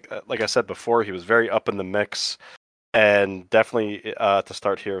 like I said before, he was very up in the mix, and definitely to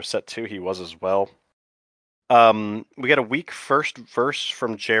start here, set 2, he was as well. We get a weak first verse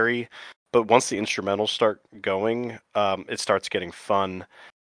from Jerry, but once the instrumentals start going, it starts getting fun.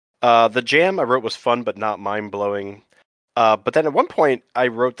 The jam I wrote was fun, but not mind-blowing. But then at one point, I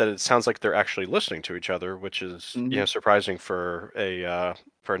wrote that it sounds like they're actually listening to each other, which is surprising for a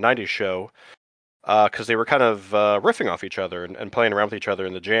 90s show, because they were kind of riffing off each other and playing around with each other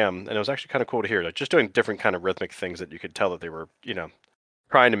in the jam, and it was actually kind of cool to hear, like just doing different kind of rhythmic things that you could tell that they were,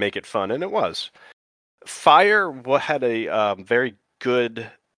 trying to make it fun, and it was. Fire had a very good,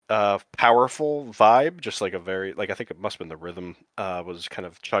 powerful vibe, just like a very, like I think it must have been the rhythm was kind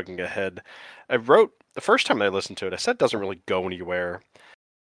of chugging ahead. I wrote the first time I listened to it, I said it doesn't really go anywhere,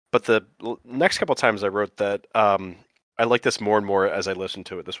 but the next couple times I wrote that I like this more and more as I listened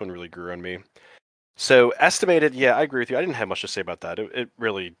to it. This one really grew on me. So estimated, yeah, I agree with you. I didn't have much to say about that. It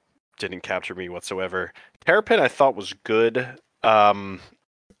really didn't capture me whatsoever. Terrapin I thought was good.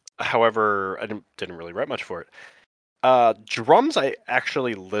 However, I didn't really write much for it. Drums I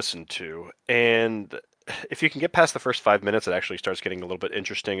actually listened to, and if you can get past the first 5 minutes, it actually starts getting a little bit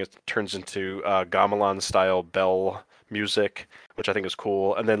interesting. It turns into gamelan style bell music, which I think is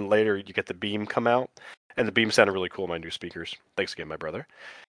cool. And then later you get the beam come out, and the beam sounded really cool in my new speakers. Thanks again, my brother.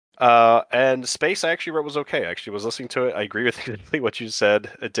 And Space I actually wrote was okay. I actually was listening to it. I agree with exactly what you said.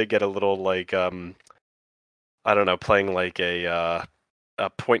 It did get a little like I don't know, playing like a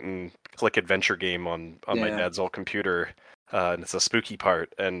point and click adventure game on my dad's old computer, and it's a spooky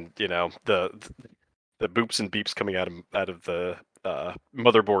part, and the boops and beeps coming out of the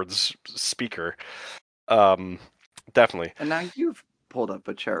motherboard's speaker. Definitely. And now you've pulled up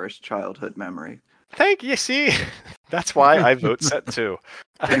a cherished childhood memory. Thank you. See, that's why I vote set 2.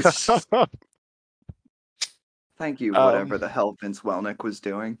 Thank you, whatever the hell Vince Welnick was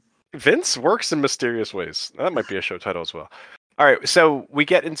doing. Vince works in mysterious ways. That might be a show title as well. All right, so we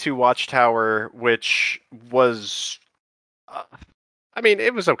get into Watchtower, which was, I mean,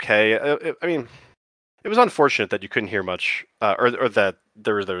 it was okay. It was unfortunate that you couldn't hear much, or that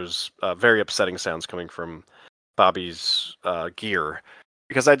there were those very upsetting sounds coming from Bobby's gear,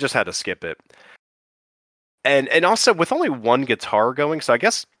 because I just had to skip it. And also with only one guitar going, so I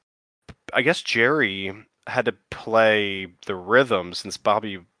guess Jerry had to play the rhythm since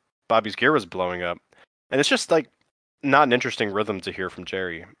Bobby's gear was blowing up, and it's just like not an interesting rhythm to hear from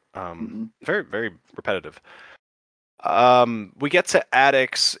Jerry. Very, very repetitive. We get to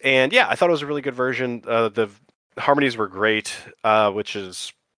Attics, and yeah, I thought it was a really good version. The harmonies were great, which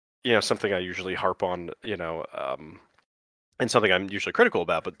is something I usually harp on, and something I'm usually critical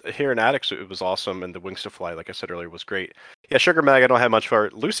about. But here in Attics, it was awesome, and the Wings to Fly, like I said earlier, was great. Yeah, Sugar Mag, I don't have much for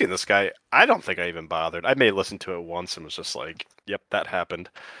it. Lucy in the Sky, I don't think I even bothered. I may have listened to it once and was just like, yep, that happened.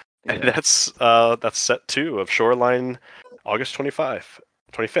 Yeah. And that's set 2 of Shoreline, August 25th,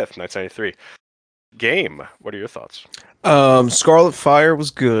 1993. Game, what are your thoughts? Scarlet Fire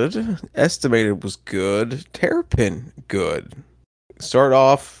was good. Estimated was good. Terrapin, good. Start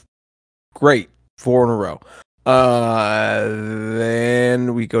off great. 4 in a row.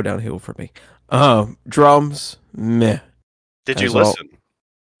 Then we go downhill for me. Drums, meh. Did you listen?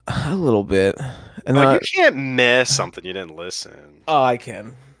 A little bit. And you can't miss something you didn't listen. Oh, I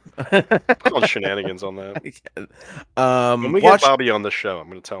can. Put on shenanigans on that. I can. When we get Bobby on the show, I'm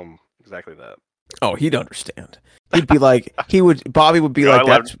going to tell him exactly that. Oh, he'd understand. He'd be like, Bobby would be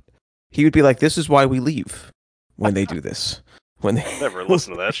he would be like, this is why we leave when they do this. When they never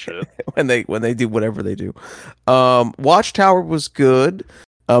listen to that shit. when they do whatever they do. Watchtower was good.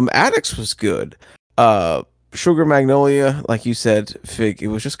 Attics was good. Sugar Magnolia, like you said, Fig, it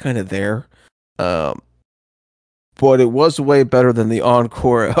was just kind of there. Um, but it was way better than the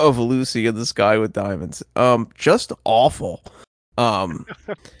encore of Lucy in the Sky with Diamonds. Just awful. Um,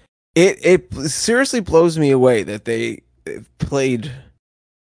 it seriously blows me away that they played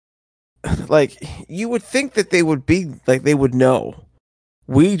like you would think that they would be like they would know.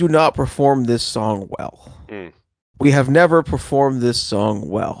 We do not perform this song well. Mm. We have never performed this song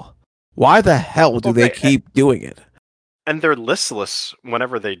well. Why the hell do Well, they keep doing it? and they're listless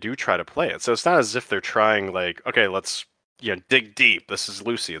whenever they do try to play it. So it's not as if they're trying like, okay, let's dig deep. This is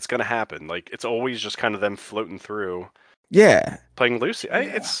Lucy. It's gonna happen. Like it's always just kind of them floating through Yeah. playing Lucy.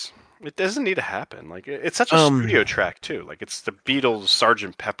 Yeah. It doesn't need to happen. Like it's such a Um, studio track too. Like it's the Beatles,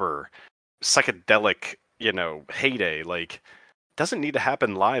 Sergeant Pepper, psychedelic, heyday. Like doesn't need to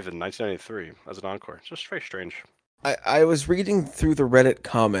happen live in 1993 as an encore. It's just very strange. I was reading through the Reddit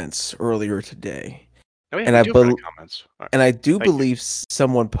comments earlier today, Oh yeah, and we do have comments. All right. and I do Thank you. believe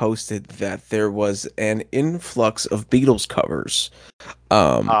someone posted that there was an influx of Beatles covers,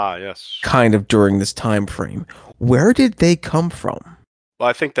 Yes. kind of during this time frame. Where did they come from? Well,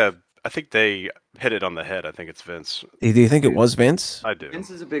 I think they hit it on the head. I think it's Vince. Do you think it was Vince? I do.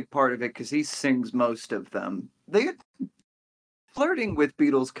 Vince is a big part of it because he sings most of them. They flirting with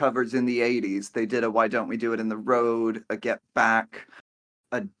Beatles covers in the 80s. They did a Why Don't We Do It in the Road, a Get Back,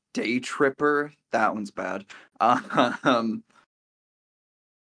 a Day Tripper. That one's bad. Um,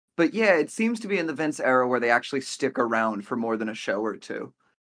 but yeah, it seems to be in the Vince era where they actually stick around for more than a show or two.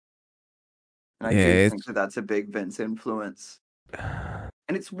 And I do think that that's a big Vince influence.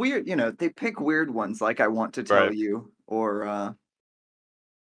 And it's weird, they pick weird ones like I Want to Tell Right. You or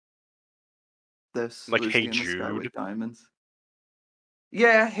this Like Lucy Hey in the Sky with Jude. Diamonds.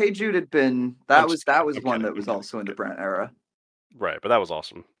 Yeah, Hey Jude had been that was one that was also in the Brent era. Right, but that was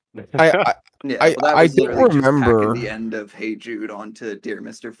awesome. I Yeah, well, that I was don't literally just tacking remember. the end of Hey Jude onto Dear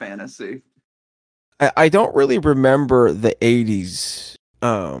Mr. Fantasy. I don't really remember the '80s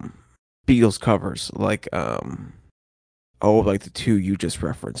Beatles covers like like the two you just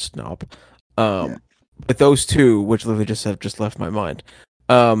referenced, Knob. Yeah. But those two, which literally just have just left my mind.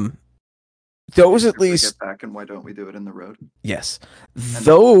 Those at least Get Back and Why Don't We Do It in the Road? yes,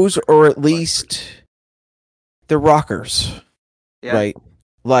 those are at least the rockers, Yeah. right?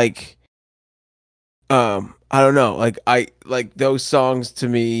 Like, I don't know, like those songs to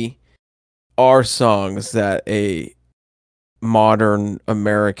me are songs that a modern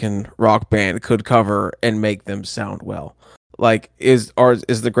American rock band could cover and make them sound well. Like is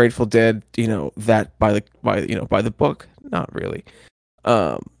the Grateful Dead, that by the book? Not really.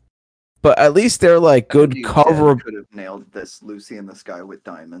 But at least they're like good cover. Could have nailed this Lucy in the Sky with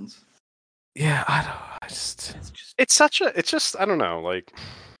Diamonds. Yeah, I don't. It's just I don't know, like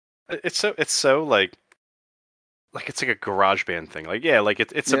it's so like it's like a garage band thing. Like yeah, like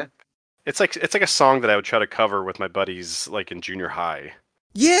it's like a song that I would try to cover with my buddies like in junior high.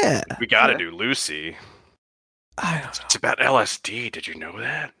 Yeah. We got to do Lucy. I don't know. It's about LSD. Did you know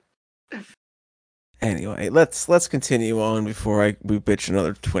that? Anyway, let's continue on before we bitch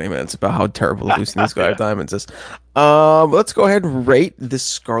another 20 minutes about how terrible Lucy in the Sky of Diamonds is. Let's go ahead and rate the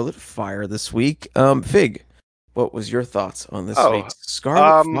Scarlet Fire this week. Fig, what was your thoughts on this week's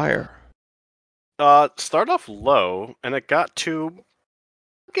Scarlet Fire? Start off low, and it got to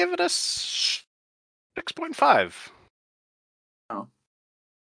give it a 6.5. Oh,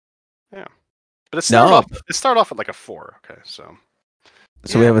 yeah, but it started off at like a 4. Okay, so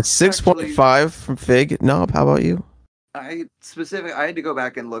we have a 6.5 from Fig. Knob, how about you? I had to go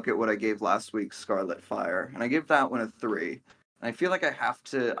back and look at what I gave last week's Scarlet Fire, and I gave that one a 3. And I feel like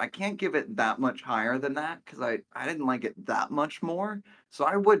I can't give it that much higher than that because I didn't like it that much more. So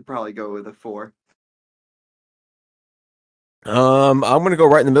I would probably go with a 4. I'm gonna go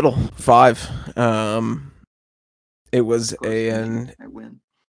right in the middle, 5. It was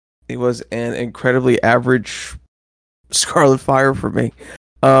an incredibly average Scarlet Fire for me.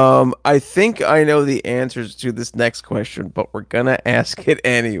 I think I know the answers to this next question, but we're gonna ask it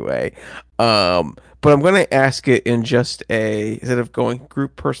anyway. But I'm gonna ask it in just instead of going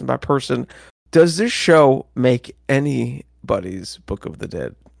group person by person. Does this show make anybody's Book of the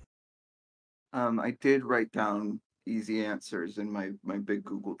Dead? I did write down easy answers in my big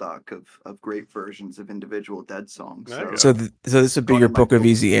Google Doc of great versions of individual Dead songs. So this would be your book of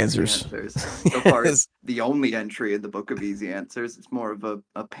easy answers. So far, it's the only entry in the book of easy answers. It's more of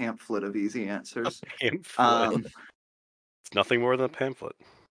a pamphlet of easy answers. It's nothing more than a pamphlet.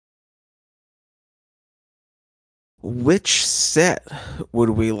 Which set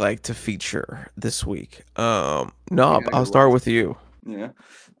would we like to feature this week? Knob, I'll start with you. Yeah.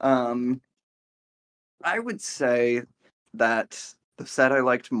 I would say that The set I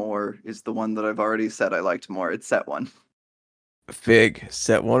liked more is the one that I've already said I liked more. It's set 1. Fig,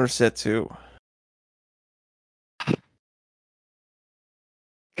 set 1 or set 2?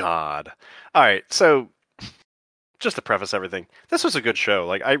 God. All right, so just to preface everything, this was a good show.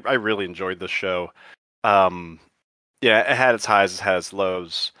 Like I really enjoyed this show. Yeah, it had its highs, it had its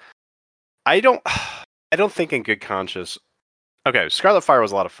lows. I don't think in good conscience. Okay, Scarlet Fire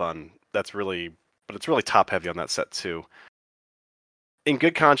was a lot of fun. But it's really top heavy on that set too. In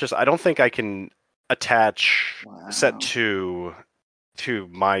good conscience, I don't think I can attach set Wow. 2 to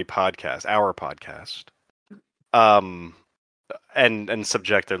my podcast, our podcast. Um and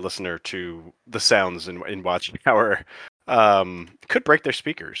subject their listener to the sounds in Watchtower. Could break their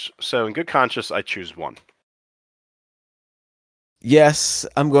speakers. So in good conscience, I choose 1. Yes,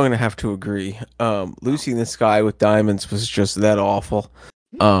 I'm going to have to agree. Lucy in the Sky with Diamonds was just that awful.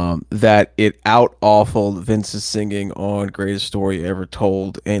 That it out awfuled Vince's singing on Greatest Story Ever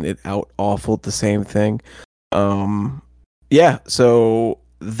Told, and it out awfuled the same thing. Yeah, so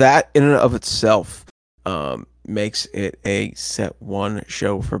that in and of itself makes it a set 1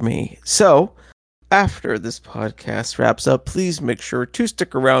 show for me. So after this podcast wraps up, please make sure to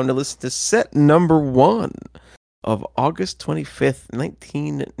stick around to listen to set number 1 of August 25th,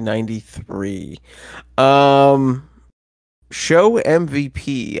 1993. Show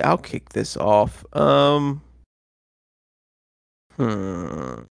MVP. I'll kick this off.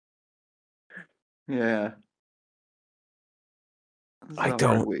 Yeah. This is I a hard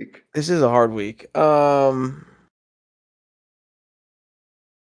don't. week. This is a hard week.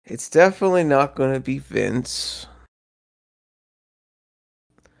 It's definitely not going to be Vince.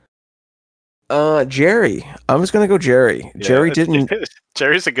 Jerry. I'm just going to go Jerry. Yeah, Jerry didn't.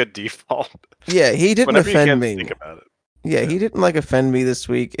 Jerry's a good default. Yeah, he didn't Whenever you offend can me. think about it. Yeah, he didn't offend me this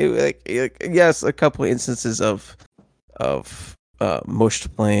week. Yes, a couple of instances of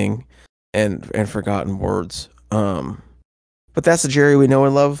mushed playing and forgotten words. But that's the Jerry we know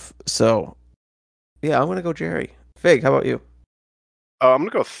and love. So yeah, I'm gonna go Jerry. Fig, how about you? Oh, I'm gonna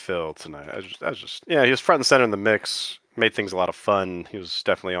go with Phil tonight. Yeah, he was front and center in the mix. Made things a lot of fun. He was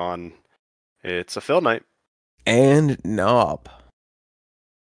definitely on. It's a Phil night. And Knob.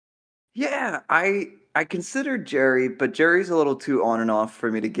 Yeah, I considered Jerry, but Jerry's a little too on and off for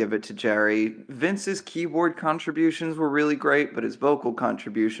me to give it to Jerry. Vince's keyboard contributions were really great, but his vocal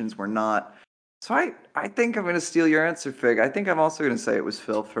contributions were not. So I think I'm gonna steal your answer, Fig. I think I'm also gonna say it was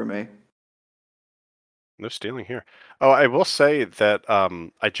Phil for me. No stealing here. Oh, I will say that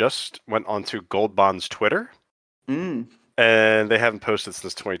I just went onto Gold Bond's Twitter, Mm. and they haven't posted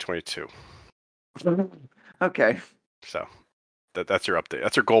since 2022. Okay. So that's your update.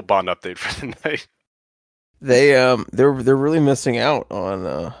 That's your Gold Bond update for the night. They're really missing out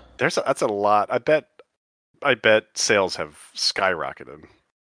on That's a lot. I bet sales have skyrocketed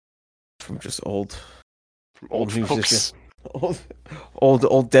from just old from old folks. musicians.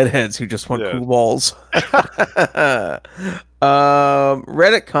 Old deadheads who just want Yeah. cool balls.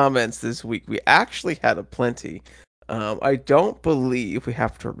 Reddit comments this week. We actually had a plenty. I don't believe we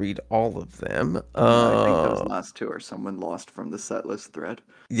have to read all of them. I think those last 2 are someone lost from the setlist thread.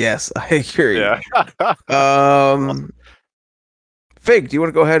 Yes, I agree. Yeah. Fig, do you want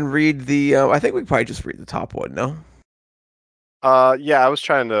to go ahead and read the? I think we probably just read the top one. No. Yeah. I was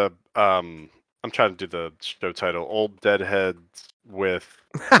trying to. I'm trying to do the show title: "Old Deadheads with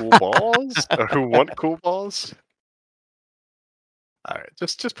Cool Balls," or "Who Want Cool Balls." All right,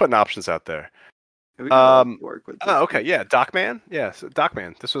 just putting options out there. We got a lot to work with. Oh, okay, yeah, Docman. Yeah, so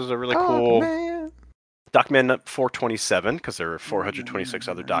Docman. This was a really cool Man. Docman 427 because there were 426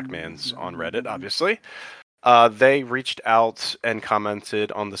 other Docmans on Reddit, obviously. They reached out and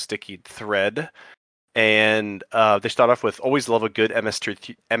commented on the sticky thread, and they start off with "always love a good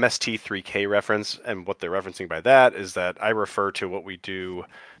MST3K reference," and what they're referencing by that is that I refer to what we do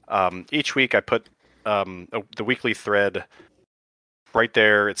each week. I put the weekly thread right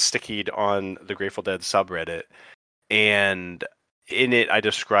there. It's stickied on the Grateful Dead subreddit, and in it I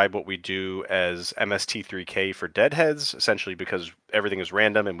describe what we do as MST3K for Deadheads, essentially because everything is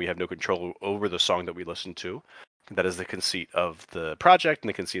random and we have no control over the song that we listen to. That is the conceit of the project and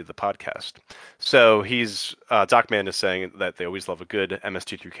the conceit of the podcast. So Docman is saying that they always love a good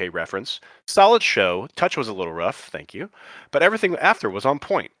MST3K reference. Solid show. Touch was a little rough, thank you, but everything after was on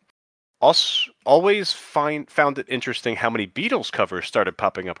point. Also, always found it interesting how many Beatles covers started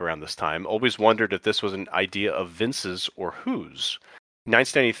popping up around this time. Always wondered if this was an idea of Vince's or whose.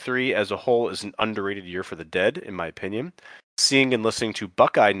 1993 as a whole is an underrated year for the Dead, in my opinion. Seeing and listening to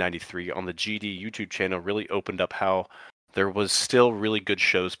Buckeye 93 on the GD YouTube channel really opened up how there was still really good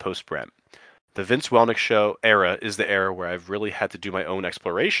shows post-Brent. The Vince Welnick Show era is the era where I've really had to do my own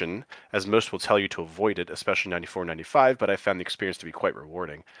exploration, as most will tell you to avoid it, especially 94, 95, but I found the experience to be quite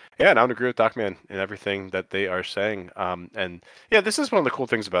rewarding. Yeah, and I would agree with Docman and everything that they are saying. And yeah, this is one of the cool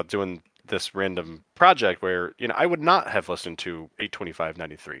things about doing this random project where, I would not have listened to 825,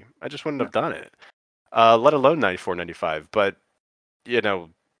 93. I just wouldn't have done it, let alone 94, 95. But,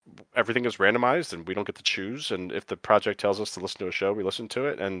 everything is randomized and we don't get to choose. And if the project tells us to listen to a show, we listen to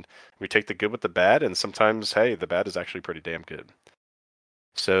it and we take the good with the bad. And sometimes, hey, the bad is actually pretty damn good.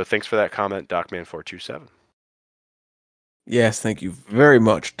 So thanks for that comment, Docman427. Yes, thank you very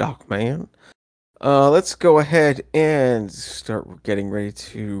much, Docman. Let's go ahead and start getting ready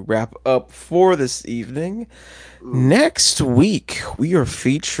to wrap up for this evening. Next week, we are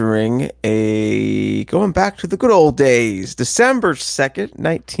featuring going back to the good old days, December 2nd,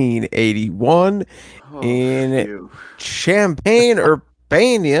 1981, in Champaign,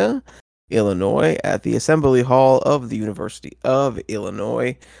 Urbana, Illinois, at the Assembly Hall of the University of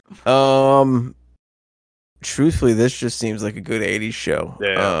Illinois. Truthfully, this just seems like a good 80s show.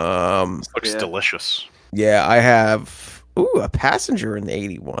 Yeah. Looks delicious. Yeah, I have a passenger in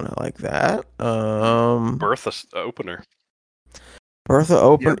 81. I like that. Bertha opener. Bertha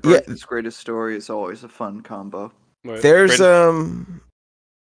opener. Yeah, Bertha's Greatest Story is always a fun combo. Right. There's I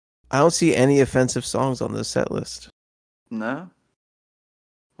don't see any offensive songs on this set list. No?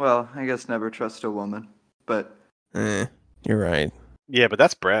 Well, I guess Never Trust a Woman, but you're right. Yeah, but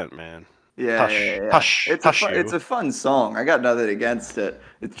that's Brent, man. Yeah, Hush. It's a fun song. I got nothing against it.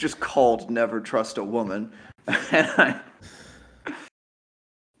 It's just called Never Trust a Woman. That's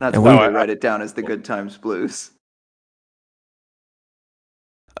why I write it down as the Good Times Blues.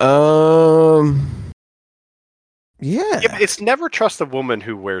 Yeah, but it's never trust a woman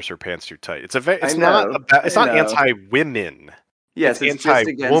who wears her pants too tight. It's not anti-women. Yes, it's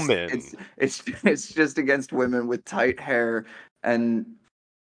anti-woman. It's just against women with tight hair and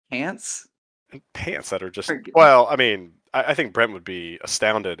pants. And pants that are just well. I mean, I think Brent would be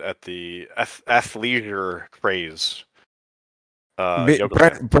astounded at the athleisure craze.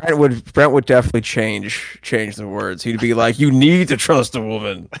 Brent would definitely change the words. He'd be like, "You need to trust a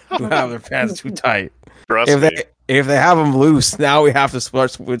woman who have their pants too tight. If they have them loose, now we have to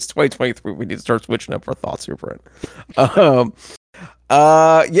start. It's 2023. We need to start switching up our thoughts here, Brent."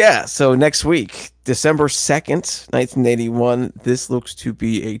 Yeah. So next week, December 2nd, 1981. This looks to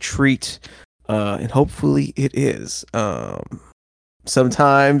be a treat, and hopefully it is.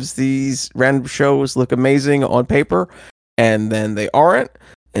 Sometimes these random shows look amazing on paper, and then they aren't.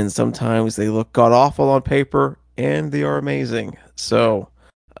 And sometimes they look god awful on paper, and they are amazing. So,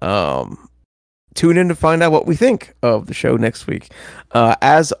 tune in to find out what we think of the show next week.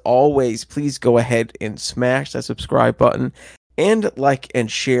 As always, please go ahead and smash that subscribe button and like and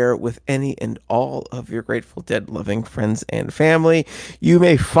share with any and all of your Grateful Dead loving friends and family. You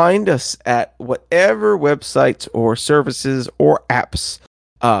may find us at whatever websites or services or apps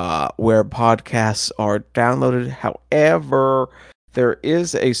where podcasts are downloaded. However, there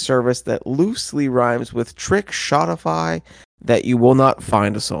is a service that loosely rhymes with Trickshotify that you will not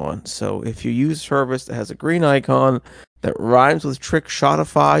find us on. So if you use a service that has a green icon that rhymes with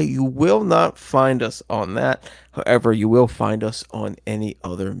Trickshotify, you will not find us on that. However, you will find us on any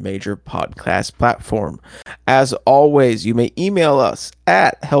other major podcast platform. As always, you may email us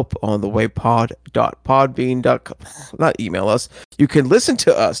at helponthewaypod.podbean.com. Not email us. You can listen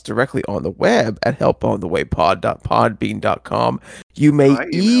to us directly on the web at helponthewaypod.podbean.com. You may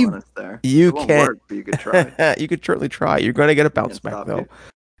email us there. You won't can work, but you could try. You could certainly try. You're going to get a bounce back though.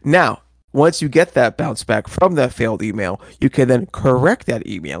 Now, once you get that bounce back from that failed email, you can then correct that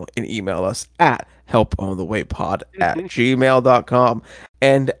email and email us at helponthewaypod@gmail.com.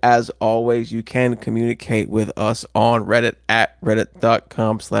 And as always, you can communicate with us on Reddit at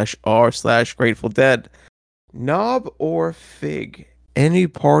reddit.com/r/Grateful Dead. Knob or Fig, any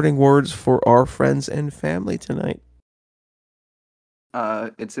parting words for our friends and family tonight?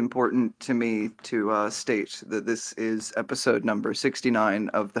 It's important to me to state that this is episode number 69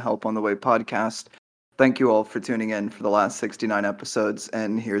 of the Help on the Way podcast. Thank you all for tuning in for the last 69 episodes,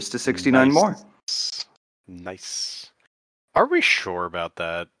 and here's to 69 more. Nice. Are we sure about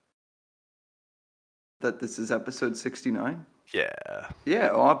that? That this is episode 69? Yeah.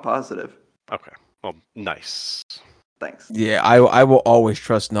 Yeah, I'm positive. Okay. Well, nice. Thanks. Yeah, I will always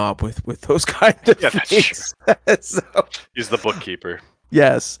trust Knob with those kind of things. So, he's the bookkeeper.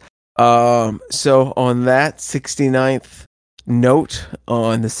 Yes. So on that 69th note,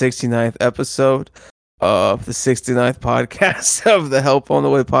 on the 69th episode of the 69th podcast of the Help on the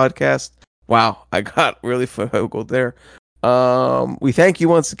Way podcast. Wow, I got really fogled there. We thank you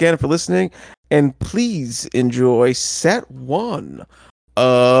once again for listening. and please enjoy set 1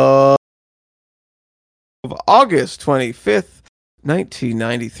 of August 25th,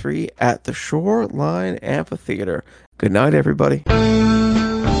 1993 at the Shoreline Amphitheatre. Good night, everybody.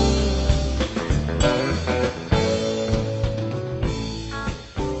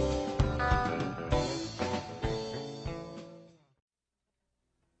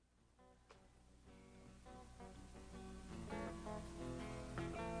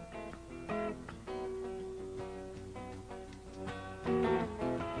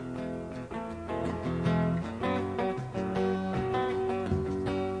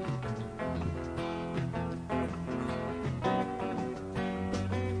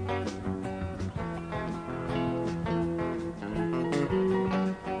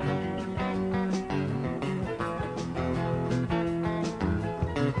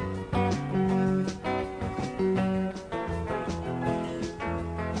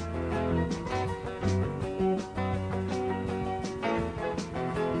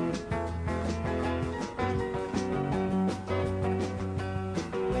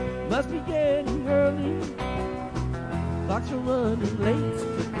 Must be getting early, clocks are running late.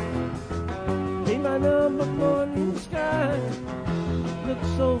 Hey, my number morning sky looks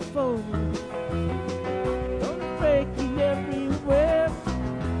so full. Don't break me everywhere,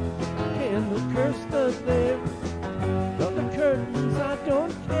 can the curse the there? But the curtains I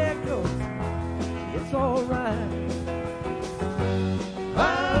don't care, 'cause it's alright.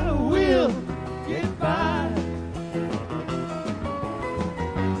 I will get by.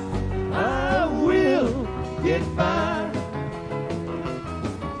 Get by.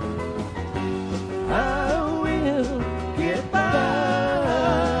 I will get by.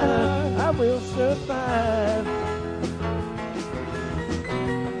 I will survive.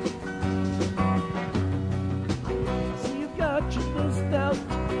 See, you got your list out.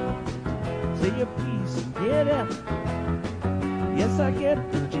 Say your piece and get out. Yes, I get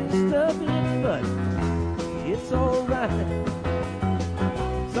the gist of it, but it's alright.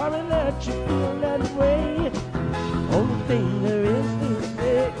 Sorry that you feel that way. Only thing there is to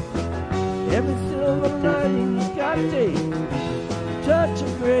say, every silver lining's got a touch of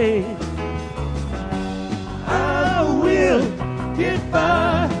gray. I will get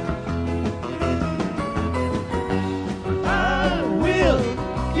by. I will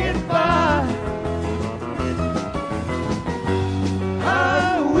get by.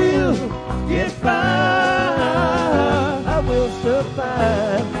 I will get by. I will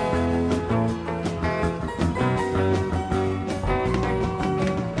survive.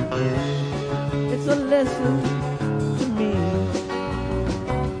 It's a lesson to me.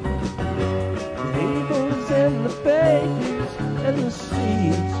 The labels and the pages and the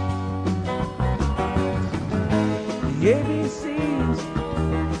seeds, the ABCs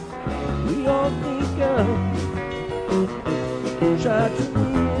we all think of. Try to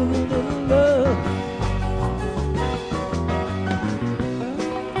live in love.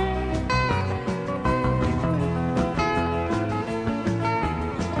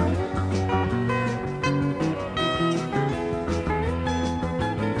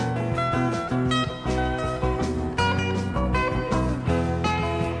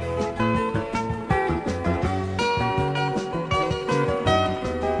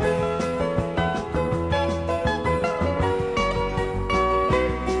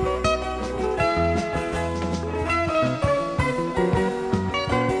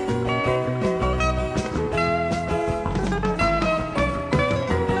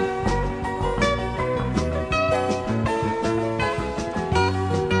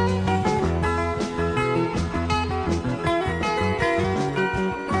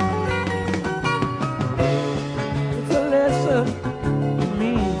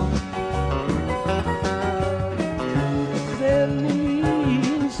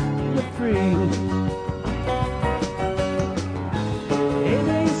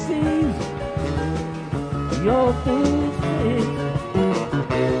 Your things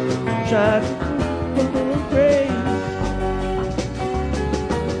try to put them in grace.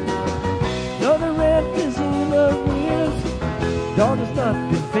 No, the rent is in arrears. Daughter's not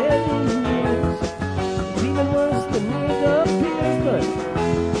been fed in years. It's even worse than it appears, but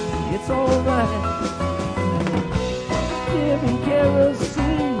it's alright. Giving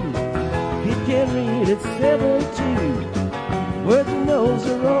kerosene, he can read at 17. Words and nose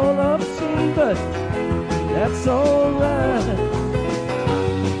are all obscene, but that's alright.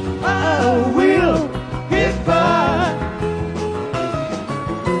 I will get by.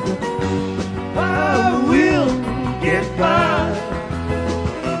 I will get by.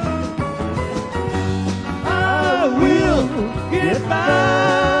 I will get by.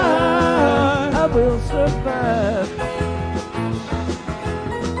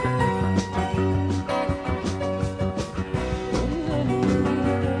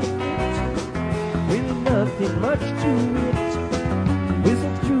 much to it.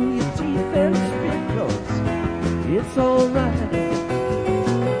 Whistle through your teeth and spit, 'cause it's alright.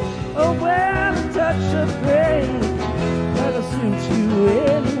 Oh, well, a touch of pain that'll suit you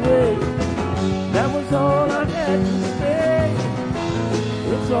anyway. That was all I had to say.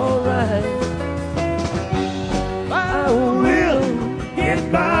 It's alright. I will get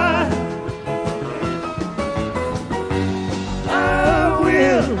by. I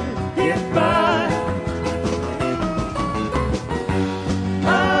will get by.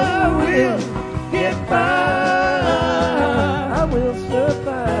 I will get by. I will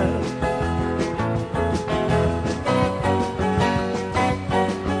survive.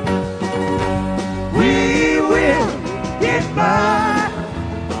 We will get by.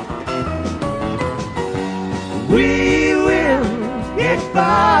 We will get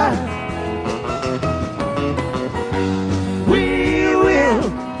by. We will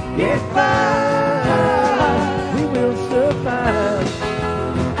get by. We will survive.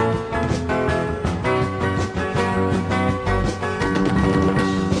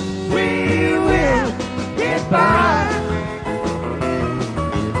 We will get by.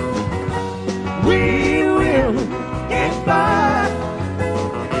 We will get by.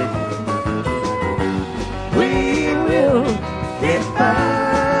 We will get by.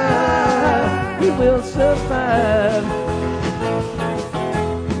 We will survive.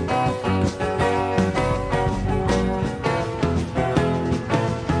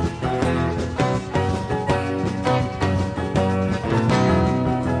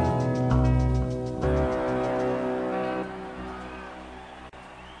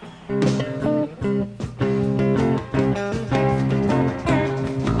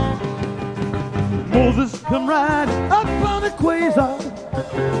 Moses come right up on the quasar.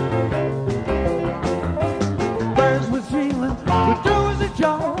 Birds were singing, the door was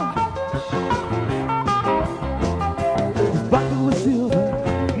ajar. His bucket was silver,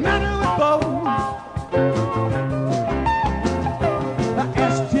 manna was gold. I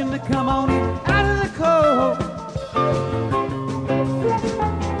asked him to come on in out of the cold.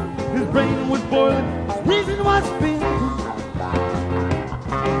 His brain was boiling, his reason was spent.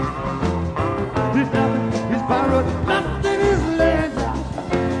 There's nothing, his power, nothing is left.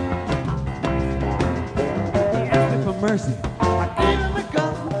 He asked me for mercy, I gave him a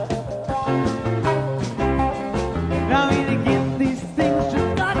gun. Now in again, these things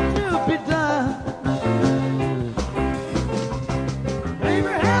just got to be done.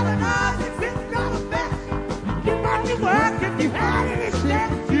 Abraham and Isaac, it's not a mess. You got to work if you had any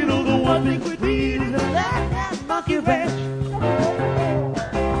sense. You know the one thing we need is a land and monkey wrench.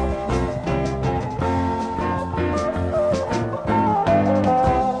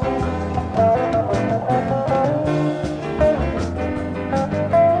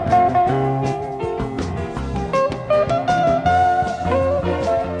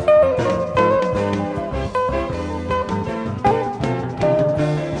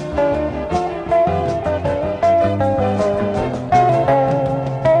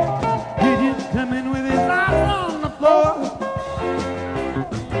 Come in with his eyes on the floor.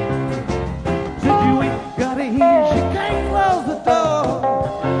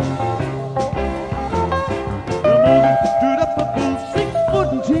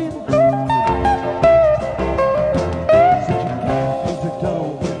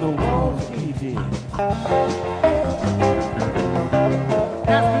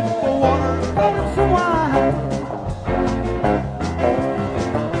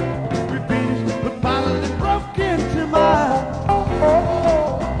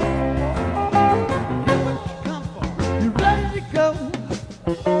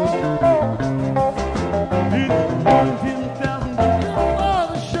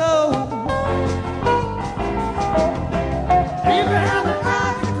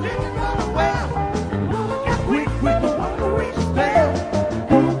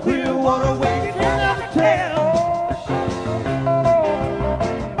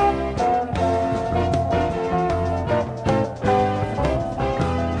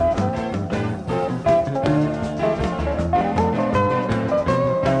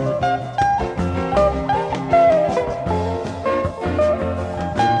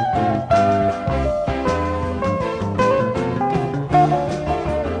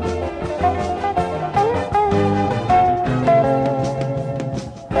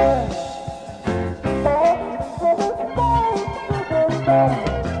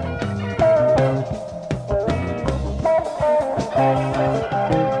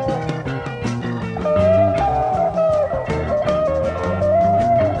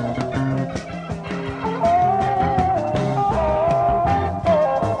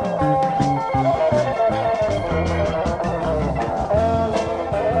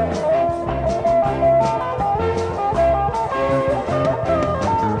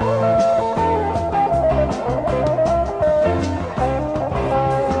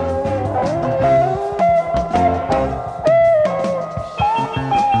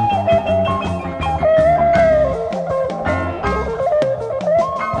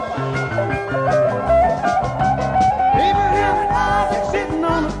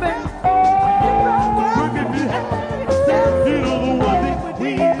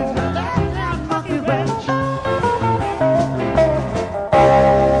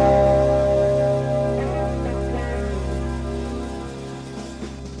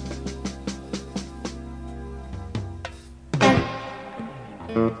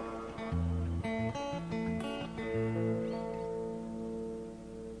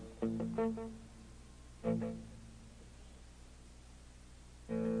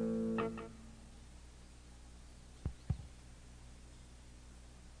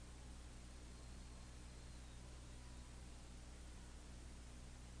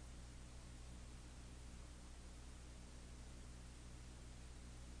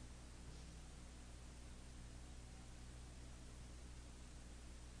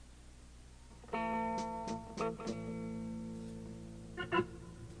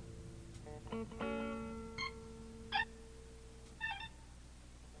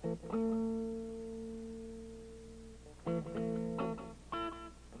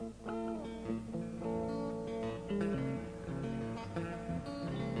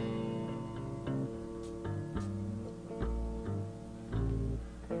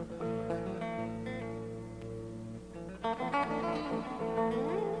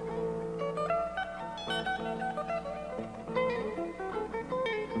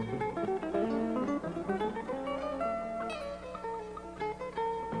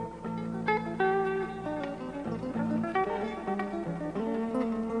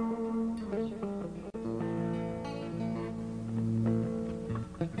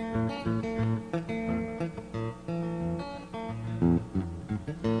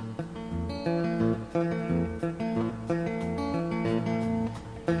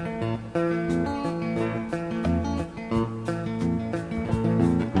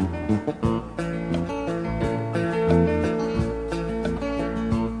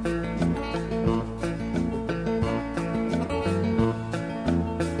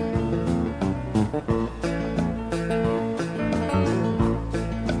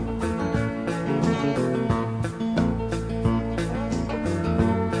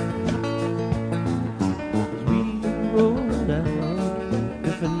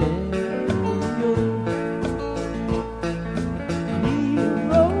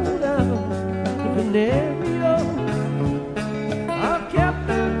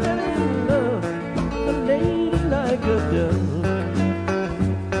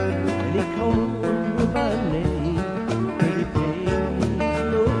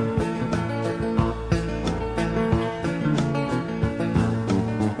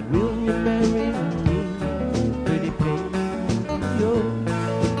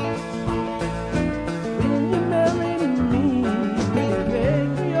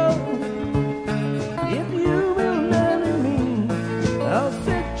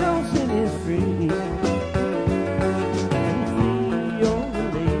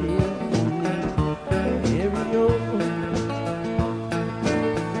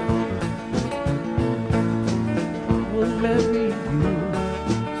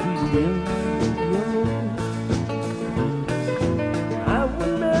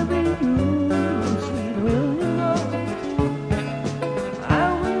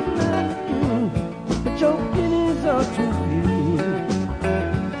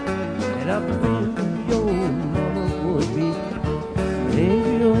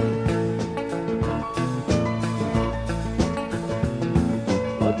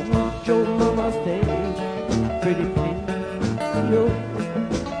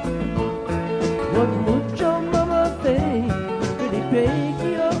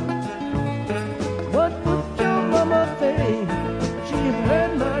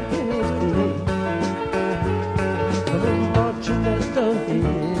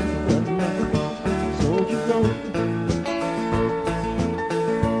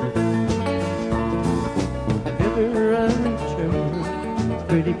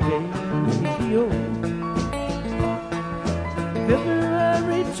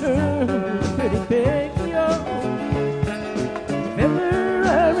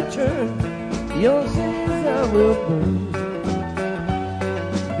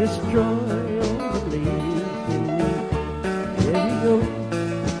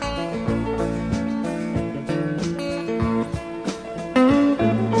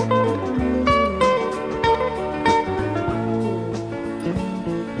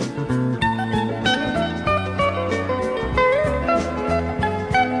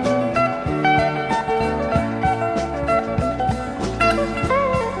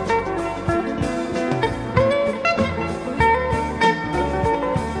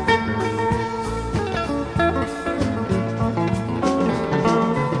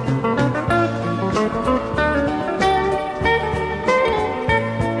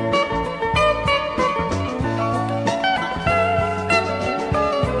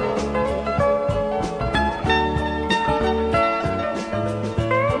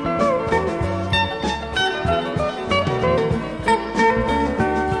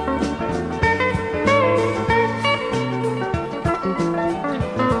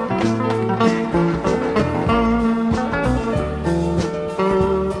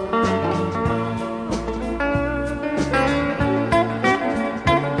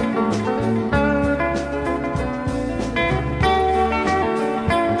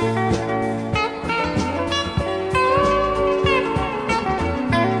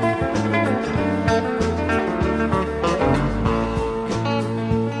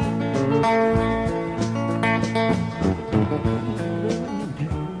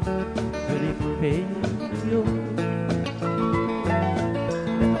 Peggy-O.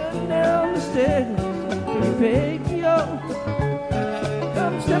 Stepping down the stairs, pretty Peggy-O.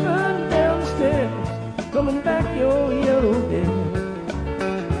 Come stepping down the stairs, coming back your yellow hair.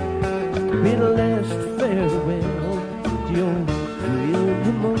 Be the last farewell to your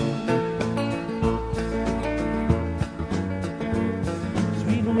William O.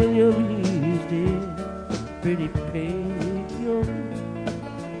 Sweet William, he's dead, pretty Peggy-O.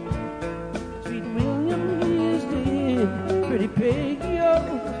 Sweet William, he is dead, pretty Peggy-O.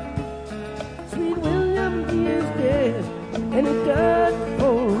 Sweet William, he is dead, and he died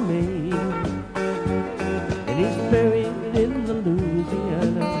for me. And he's buried in the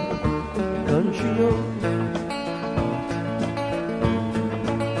Louisiana country road.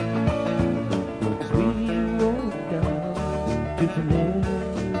 As we walk down to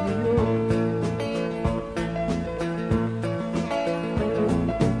Peggy-O.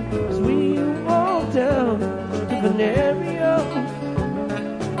 As we walk down to Peggy-O.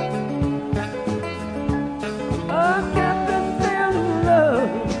 Our captain fell in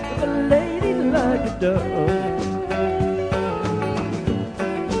love with a lady like a dove.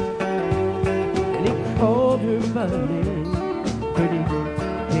 Called her by name, pretty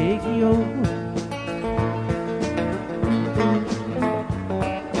Peggy-O.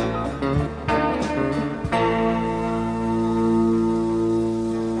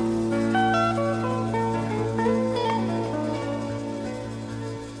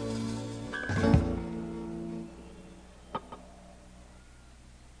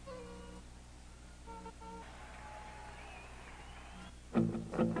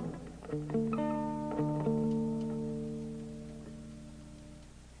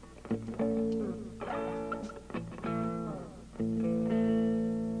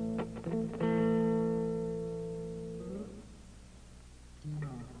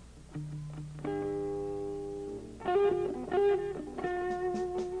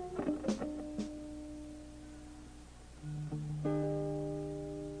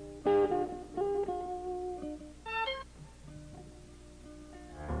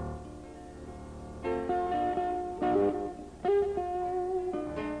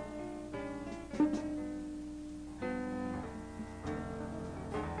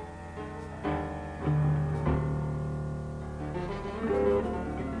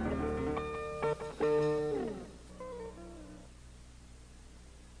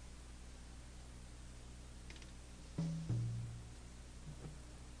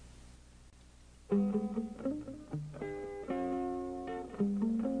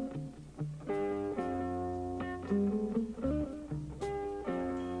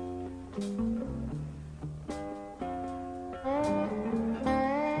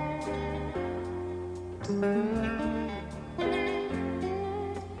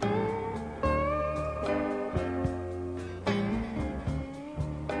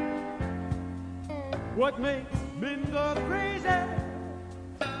 What makes men go crazy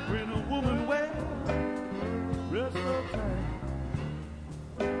when a woman wears dress so tight?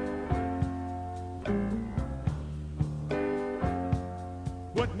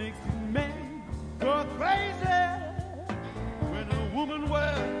 What makes men go crazy when a woman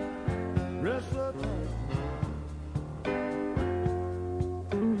wears dress so tight?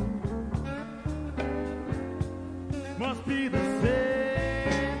 Must be the same.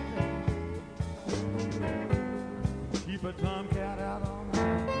 Keep a tomcat out all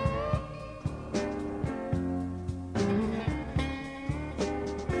night.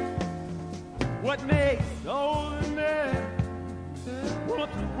 What makes older men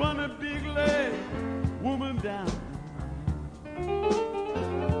want to run a big leg woman down?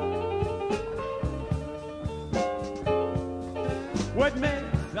 What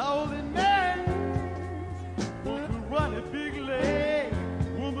makes older men want to run a big leg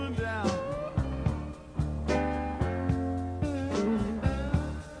woman down?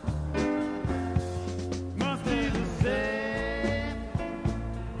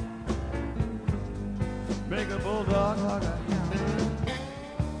 Make a bulldog hug a hound.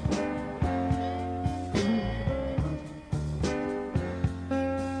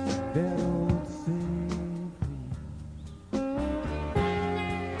 That old same thing.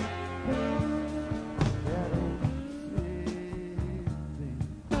 That old same thing.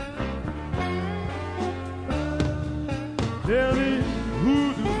 Tell me who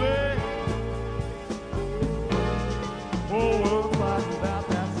to blame. Oh, we're fighting about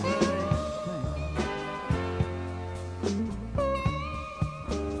that same thing.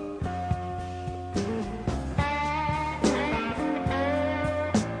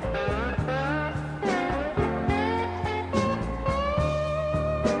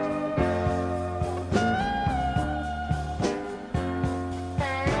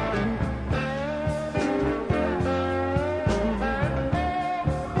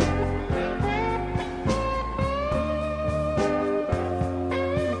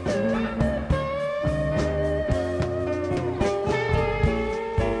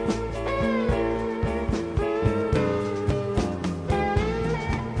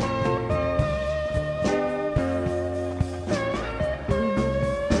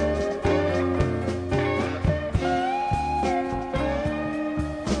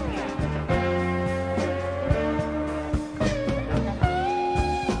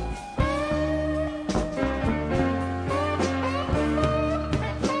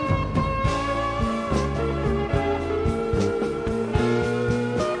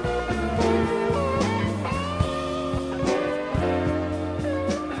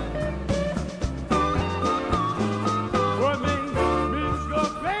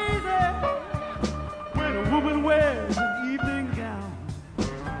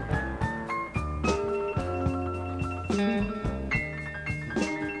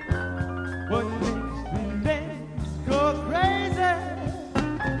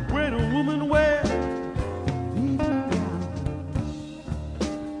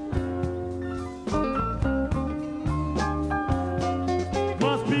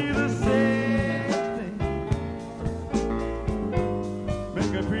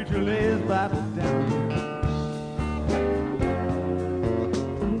 the preacher lays Bible down.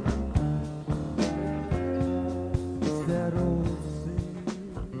 It's that old scene.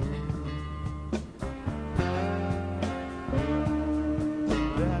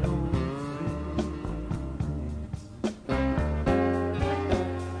 That old scene.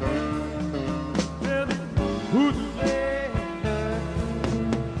 Tell me who's to blame?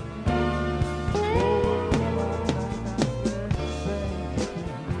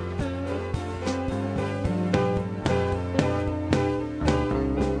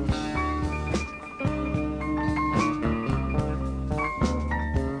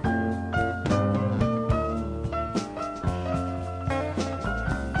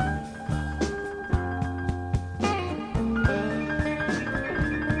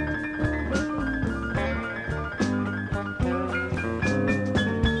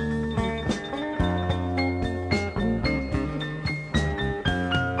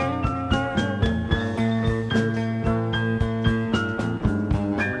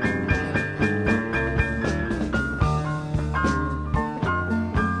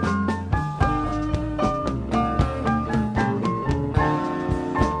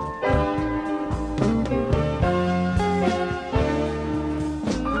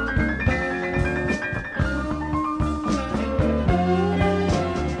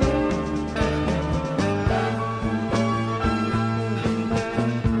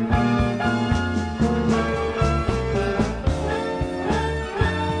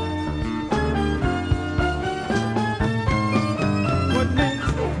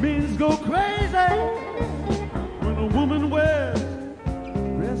 Go crazy when a woman wears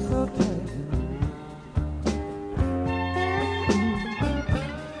dress so tight.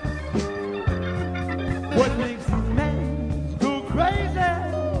 What makes men go crazy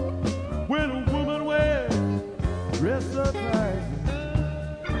when a woman wears dress so tight?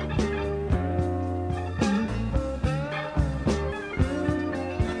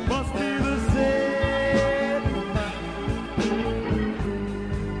 Must be the same.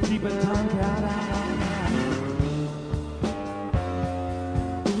 Keep it tongue out.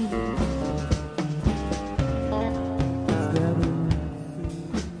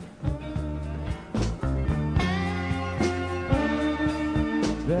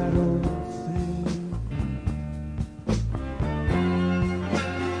 That old scene.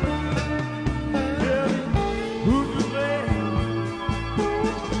 Tell me who's to blame?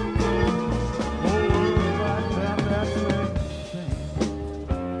 Whole world like that same.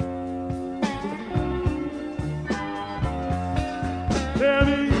 Tell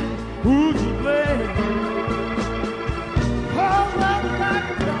me who's to blame? Oh, love that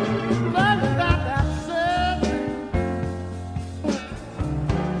same.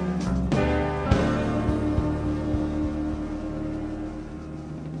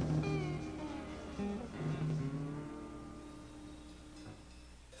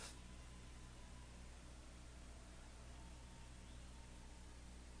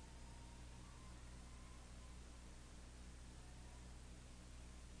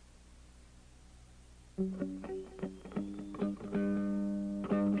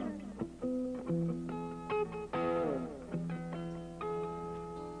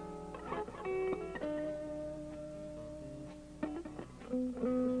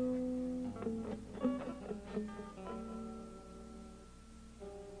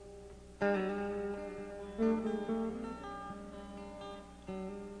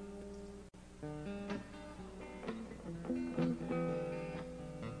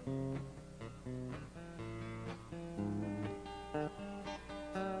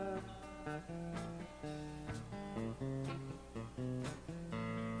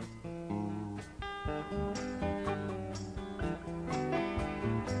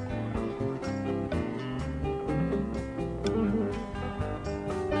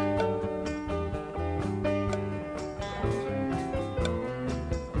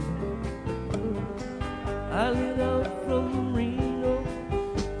 I lit out from Reno.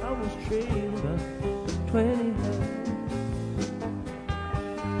 I was trading about 20 miles.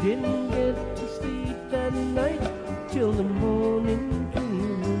 Didn't get to sleep that night till the morning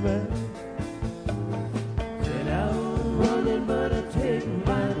came around. Set out running, but I take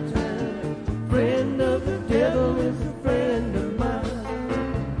my time. Friend of the devil is a friend of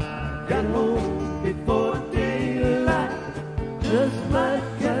mine. Got home before daylight, just might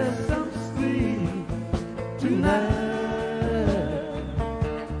get some sleep tonight.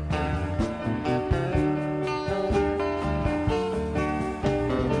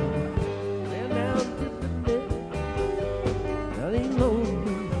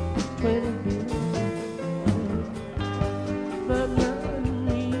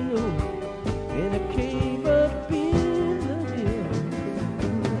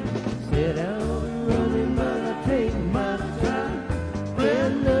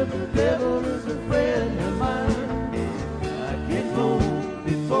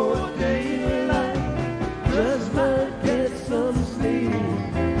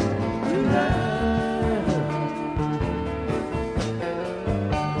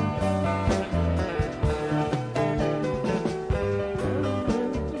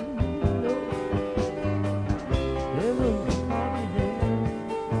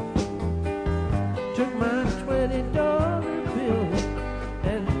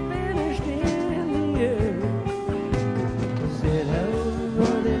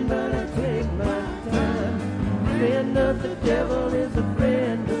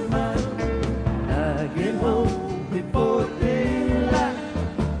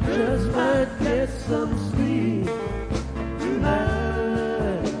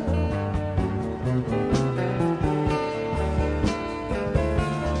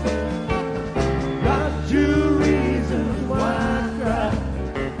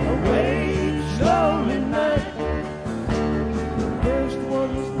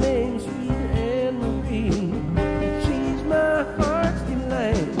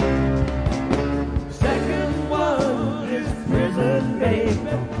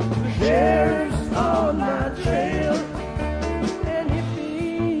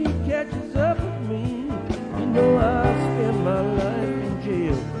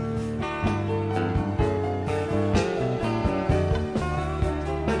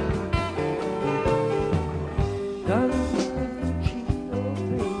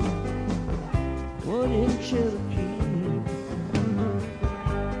 one in Cherokee.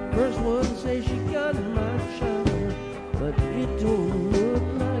 First one say she got my child, but it don't look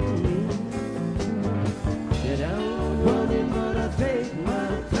like me. Said I'm running, but I take my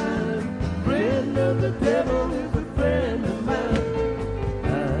time. Friend of the devil is a friend of mine.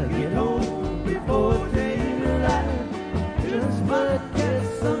 I get home before daylight, just might get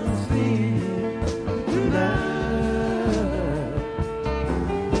some sleep tonight.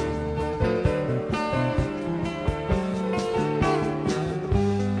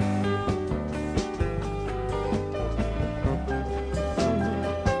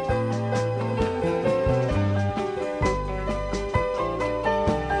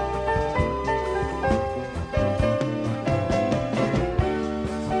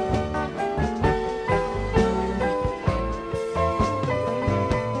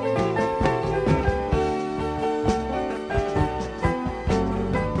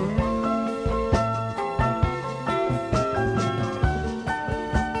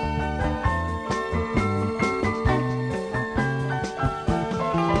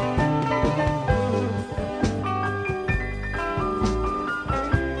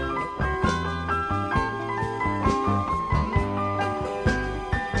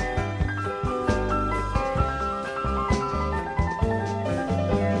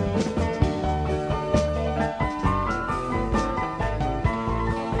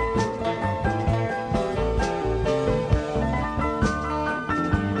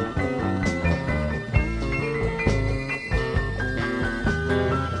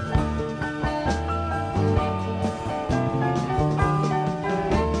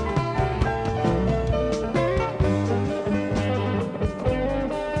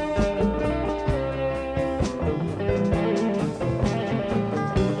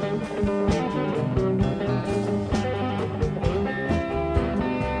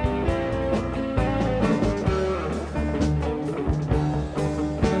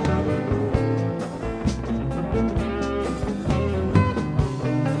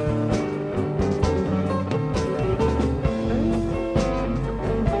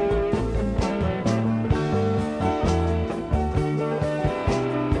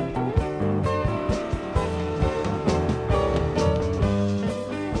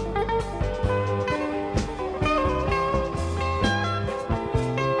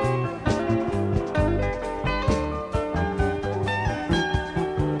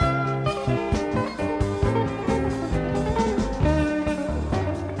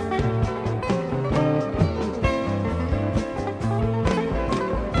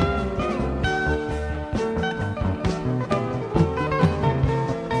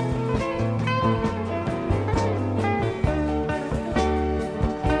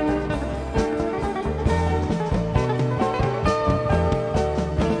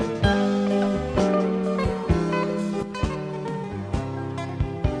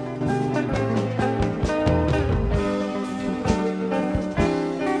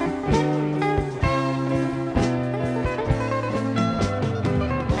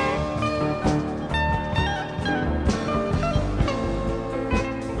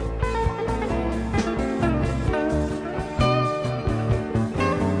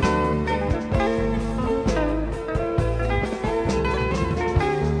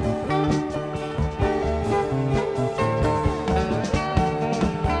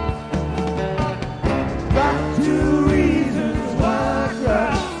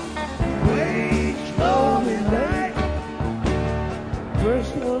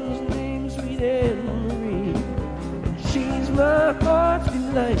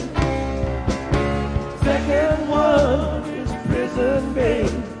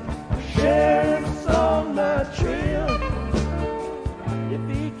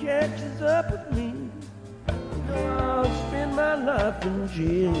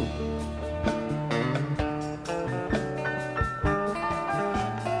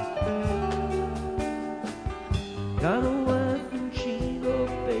 Got a wife in Chino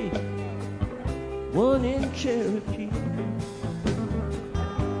Bay, one in Cherokee.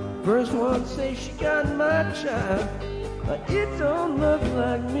 First one say she got my child, but it don't look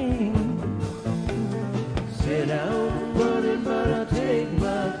like me. Said I'm running, but I take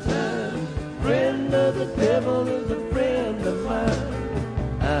my time. Friend of the devil is a friend of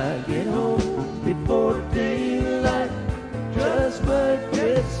mine. I get home before daylight, just might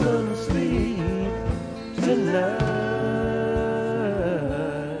get some sleep tonight.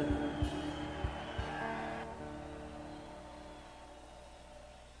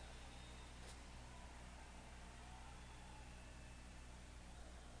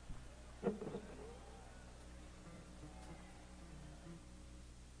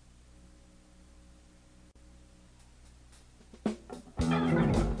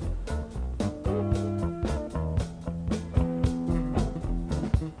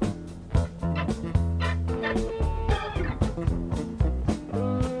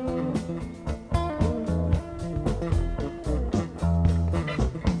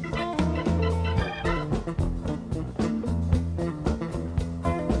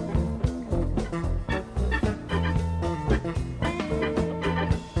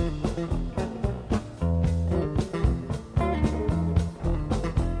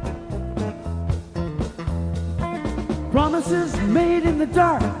 Promises made in the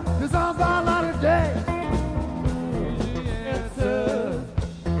dark, dissolve by light of day. Answers.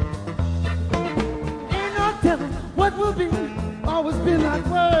 Ain't no telling what will be, always been that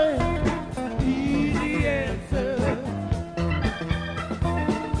way. Easy answer.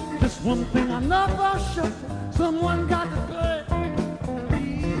 Just one thing I know for sure, someone got to play.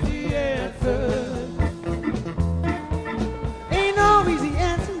 Easy answer. Ain't no easy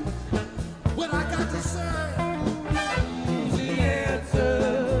answer, what I got to say. Easy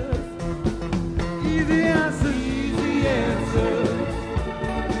answer. Easy answer. Easy answer.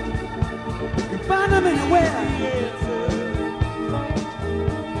 You find them anywhere.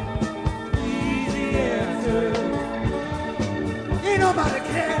 Easy answer. Ain't nobody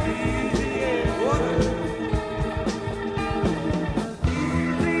care. Easy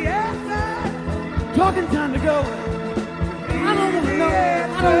answer. Talking time to go. I don't wanna know. I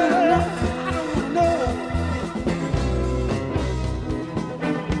don't wanna know. I don't wanna know.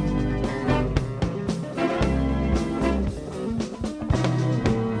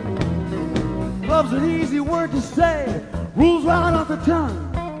 Love's an easy word to say. Rules right off the tongue.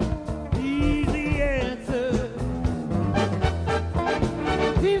 Easy answer.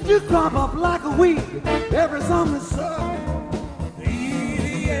 Seems to crop up like a weed every summer sun.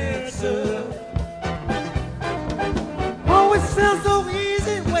 Easy answer. Always sounds so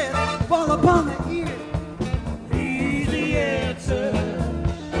easy when it fall upon the ear. Easy answer.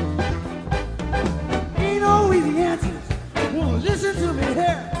 Ain't no easy answers. Wanna listen to me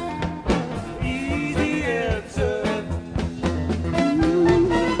here. Easy answer.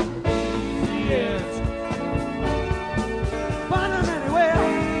 Ooh, easy answer. Find them anywhere.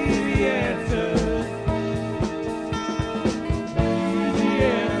 Easy answer. Easy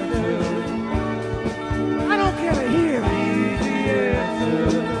answer. I don't care to hear. Easy answer.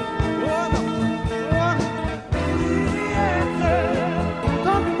 Oh, no. Oh, easy answer.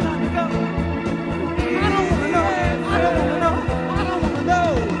 Talking time to go. I don't wanna know. I don't wanna know. I don't wanna know.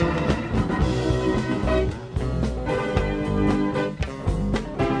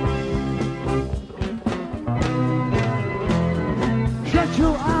 Shut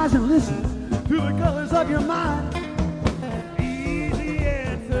your eyes and listen to the colors of your mind. Easy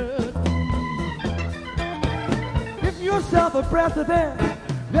answer. Give yourself a breath of air,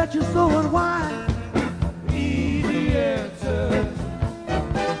 let your soul unwind. Easy answer.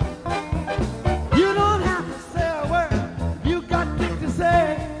 You don't have to say a word, you got things to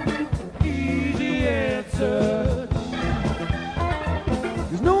say. Easy answer.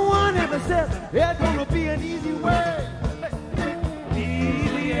 'Cause no one ever says it's gonna be an easy way.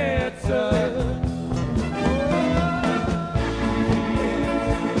 Easy answer.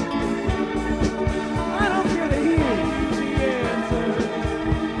 I don't care to hear. Easy answer.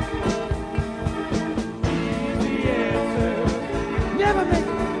 Easy answer. Never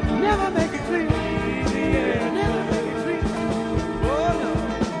make it clear. Easy answer. Never make it clear. Oh no.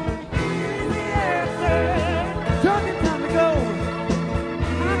 Easy answer. Talking time to go.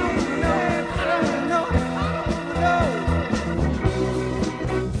 I don't wanna know. I don't wanna know. I don't wanna know.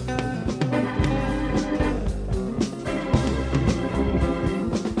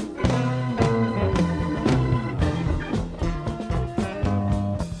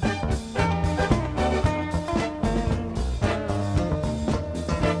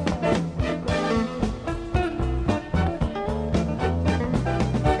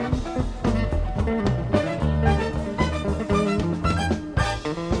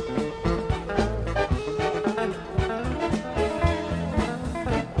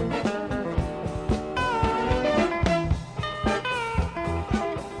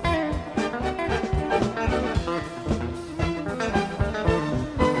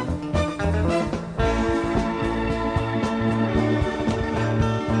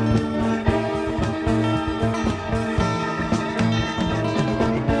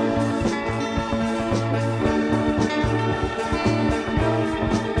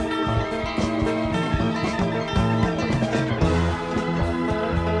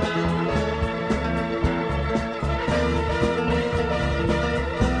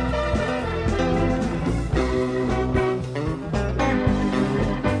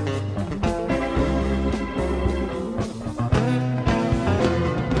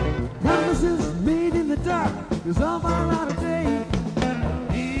 Promises made in the dark, dissolve by light of day.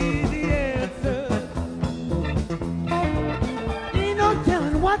 Easy answer. Ain't no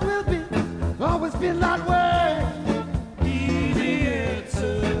telling what will be, always been that way. Easy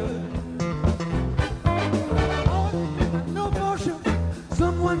answer. No motion,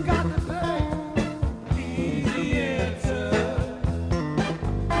 someone got to pay. Easy answer.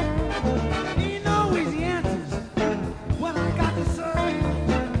 Ain't no easy answers,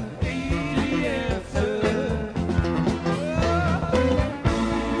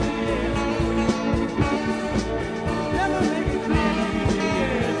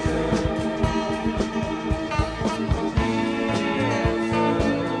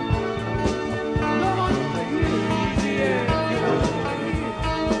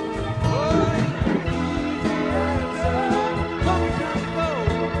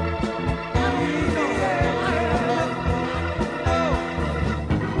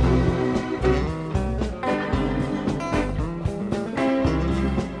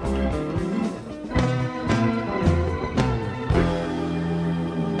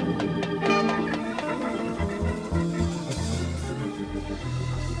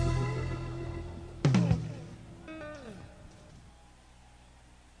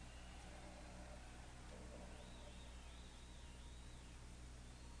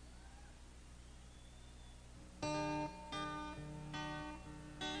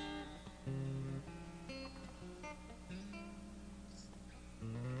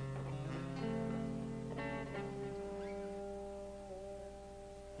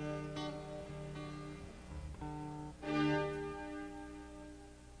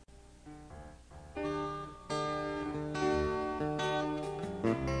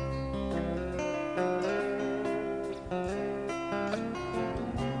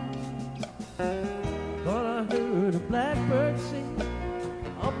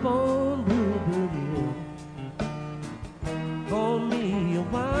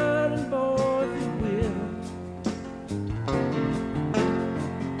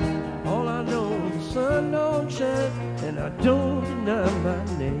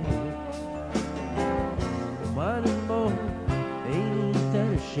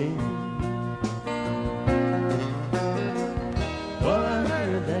 shame. Well, I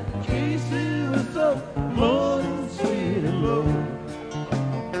heard that Casey was up more than sweet and low.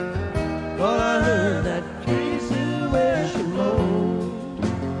 Well, I heard that Casey where she moved,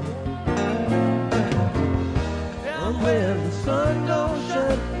 down where the sun don't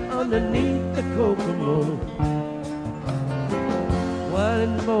shine underneath the Kokomo.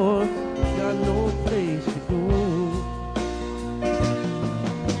 White boy got no place to go.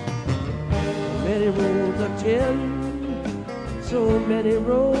 Many roads I tell you, so many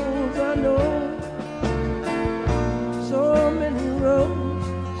roads I know. So many roads,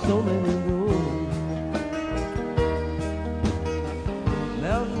 so many roads.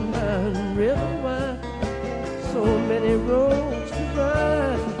 Mountain high and river wide, so many roads to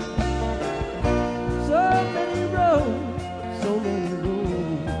ride. So many roads, so many roads.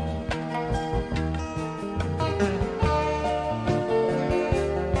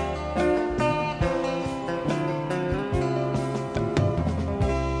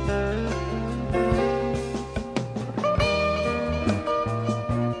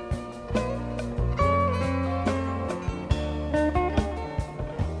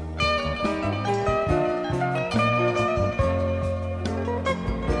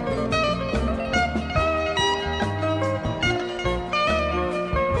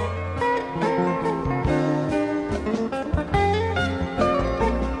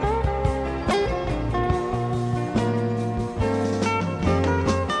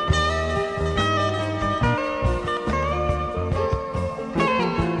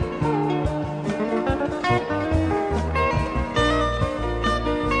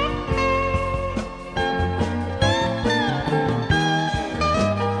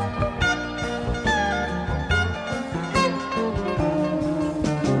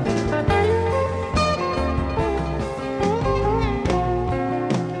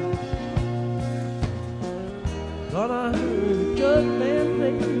 Thought I heard a judge man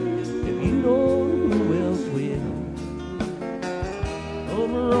play, if you know who else will.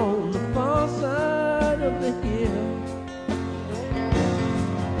 Over on the far side of the hill,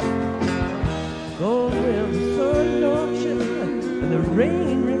 gone where the sun don't shine and the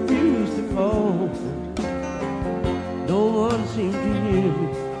rain refused to fall. No one seemed to hear me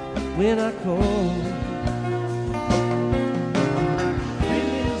when I called.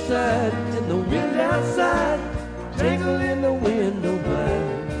 Wind inside and the wind outside, tangled in the window blind,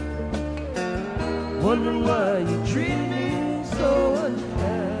 wondering why you treated me so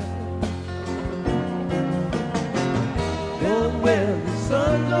unkind. Going where the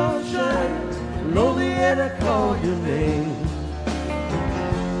sun don't shine, lonely and I called your name.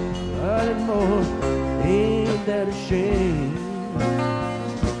 Riding more, ain't that a shame?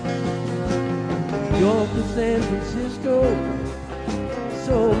 New York to San Francisco,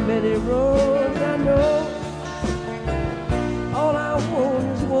 so many roads I know. All I want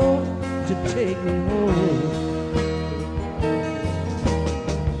is one to take me home.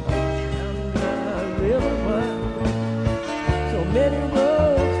 Down by a river wide, so many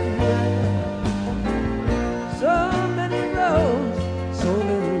roads to ride. So many roads, so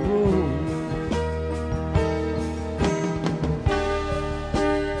many roads.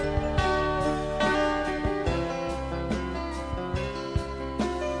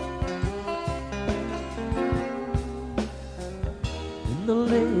 In the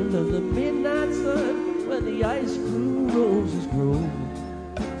land of the midnight sun, where the ice blue roses grow,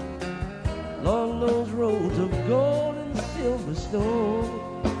 along those roads of gold and silver snow,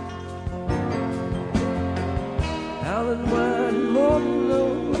 howling wide and morning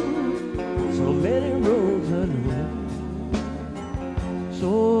low, so many roads I know,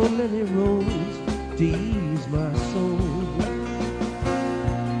 so many roads to ease my soul,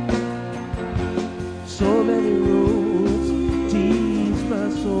 so many roads to ease my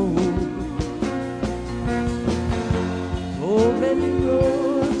soul, so many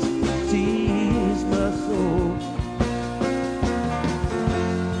roads to ease my soul,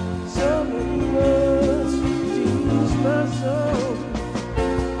 so many roads to ease my soul,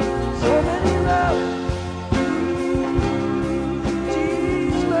 so many roads to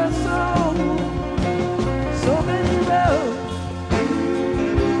ease my soul, so many roads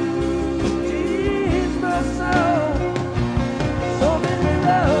to ease my soul, so many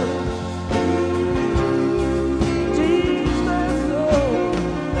roads.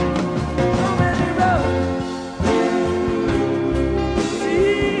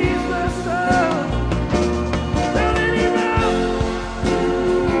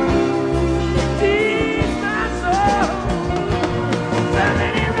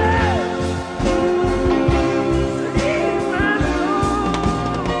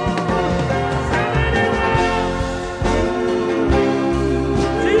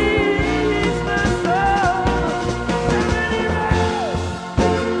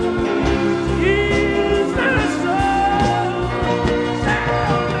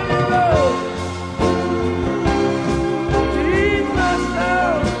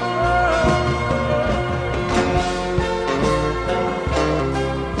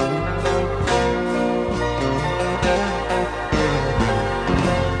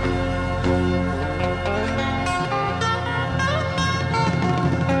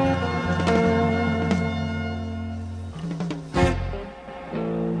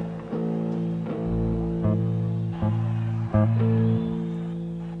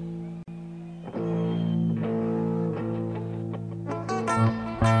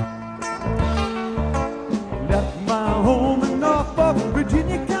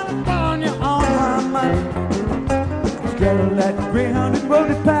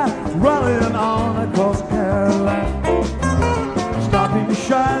 lonely path rolling on across Carolina. Stopping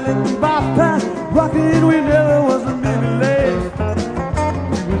Charlotte bypass, rocking we never was a minute late.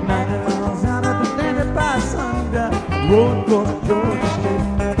 We was 90 miles out of the dandy by sundown, rolling across Georgia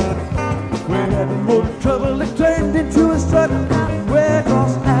State. We had the motor trouble, it turned into a struggle way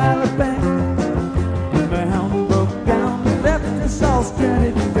across Alabama. When the hound broke down, we left us all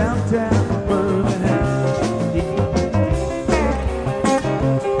stranded downtown Birmingham.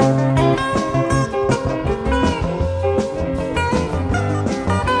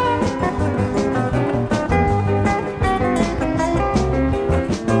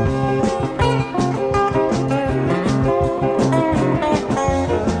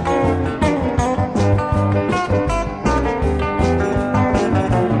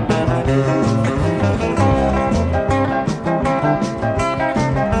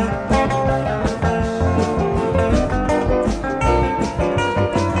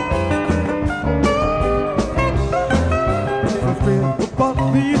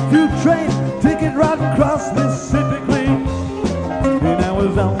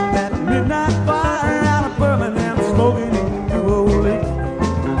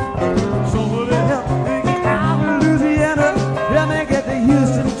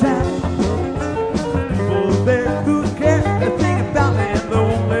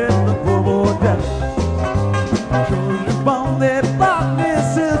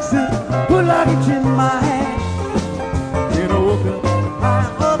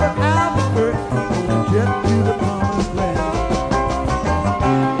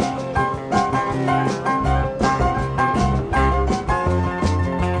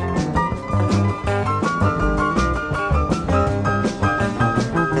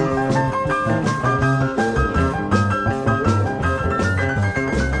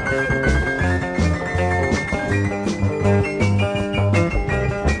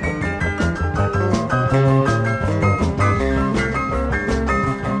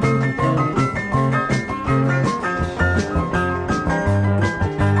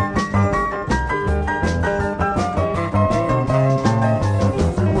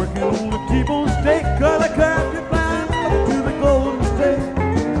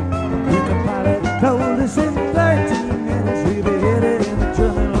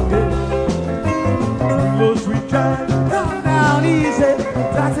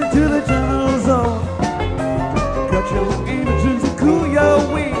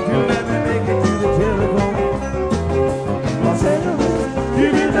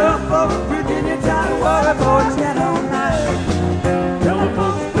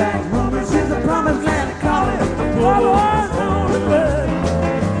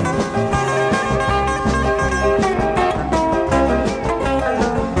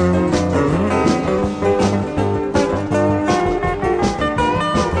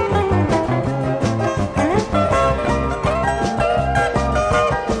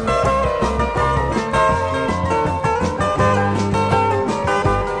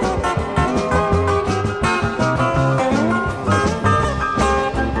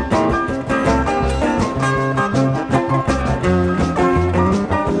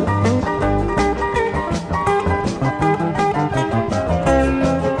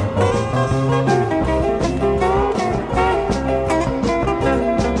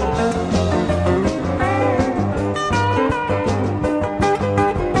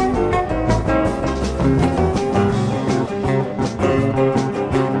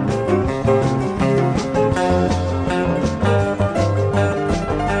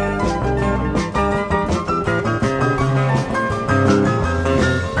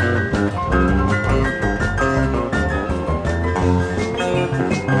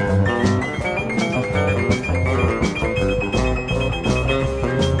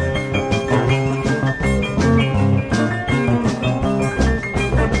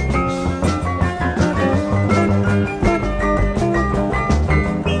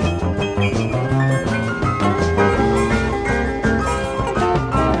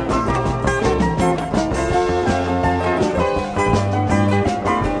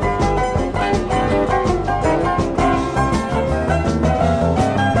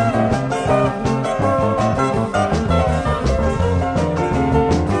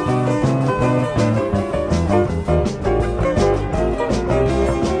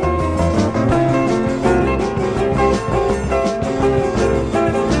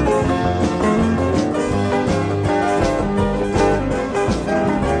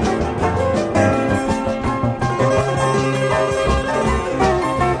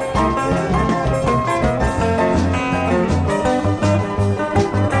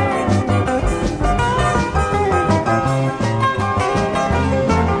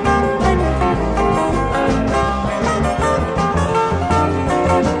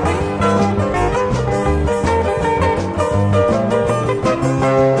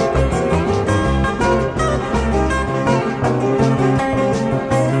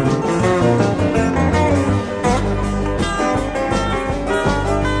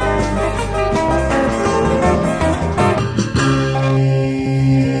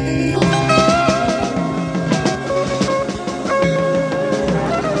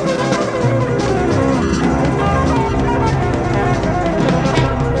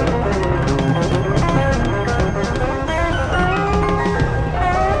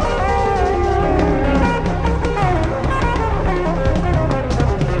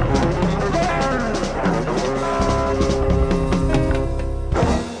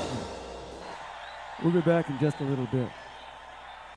 be back in just a little bit.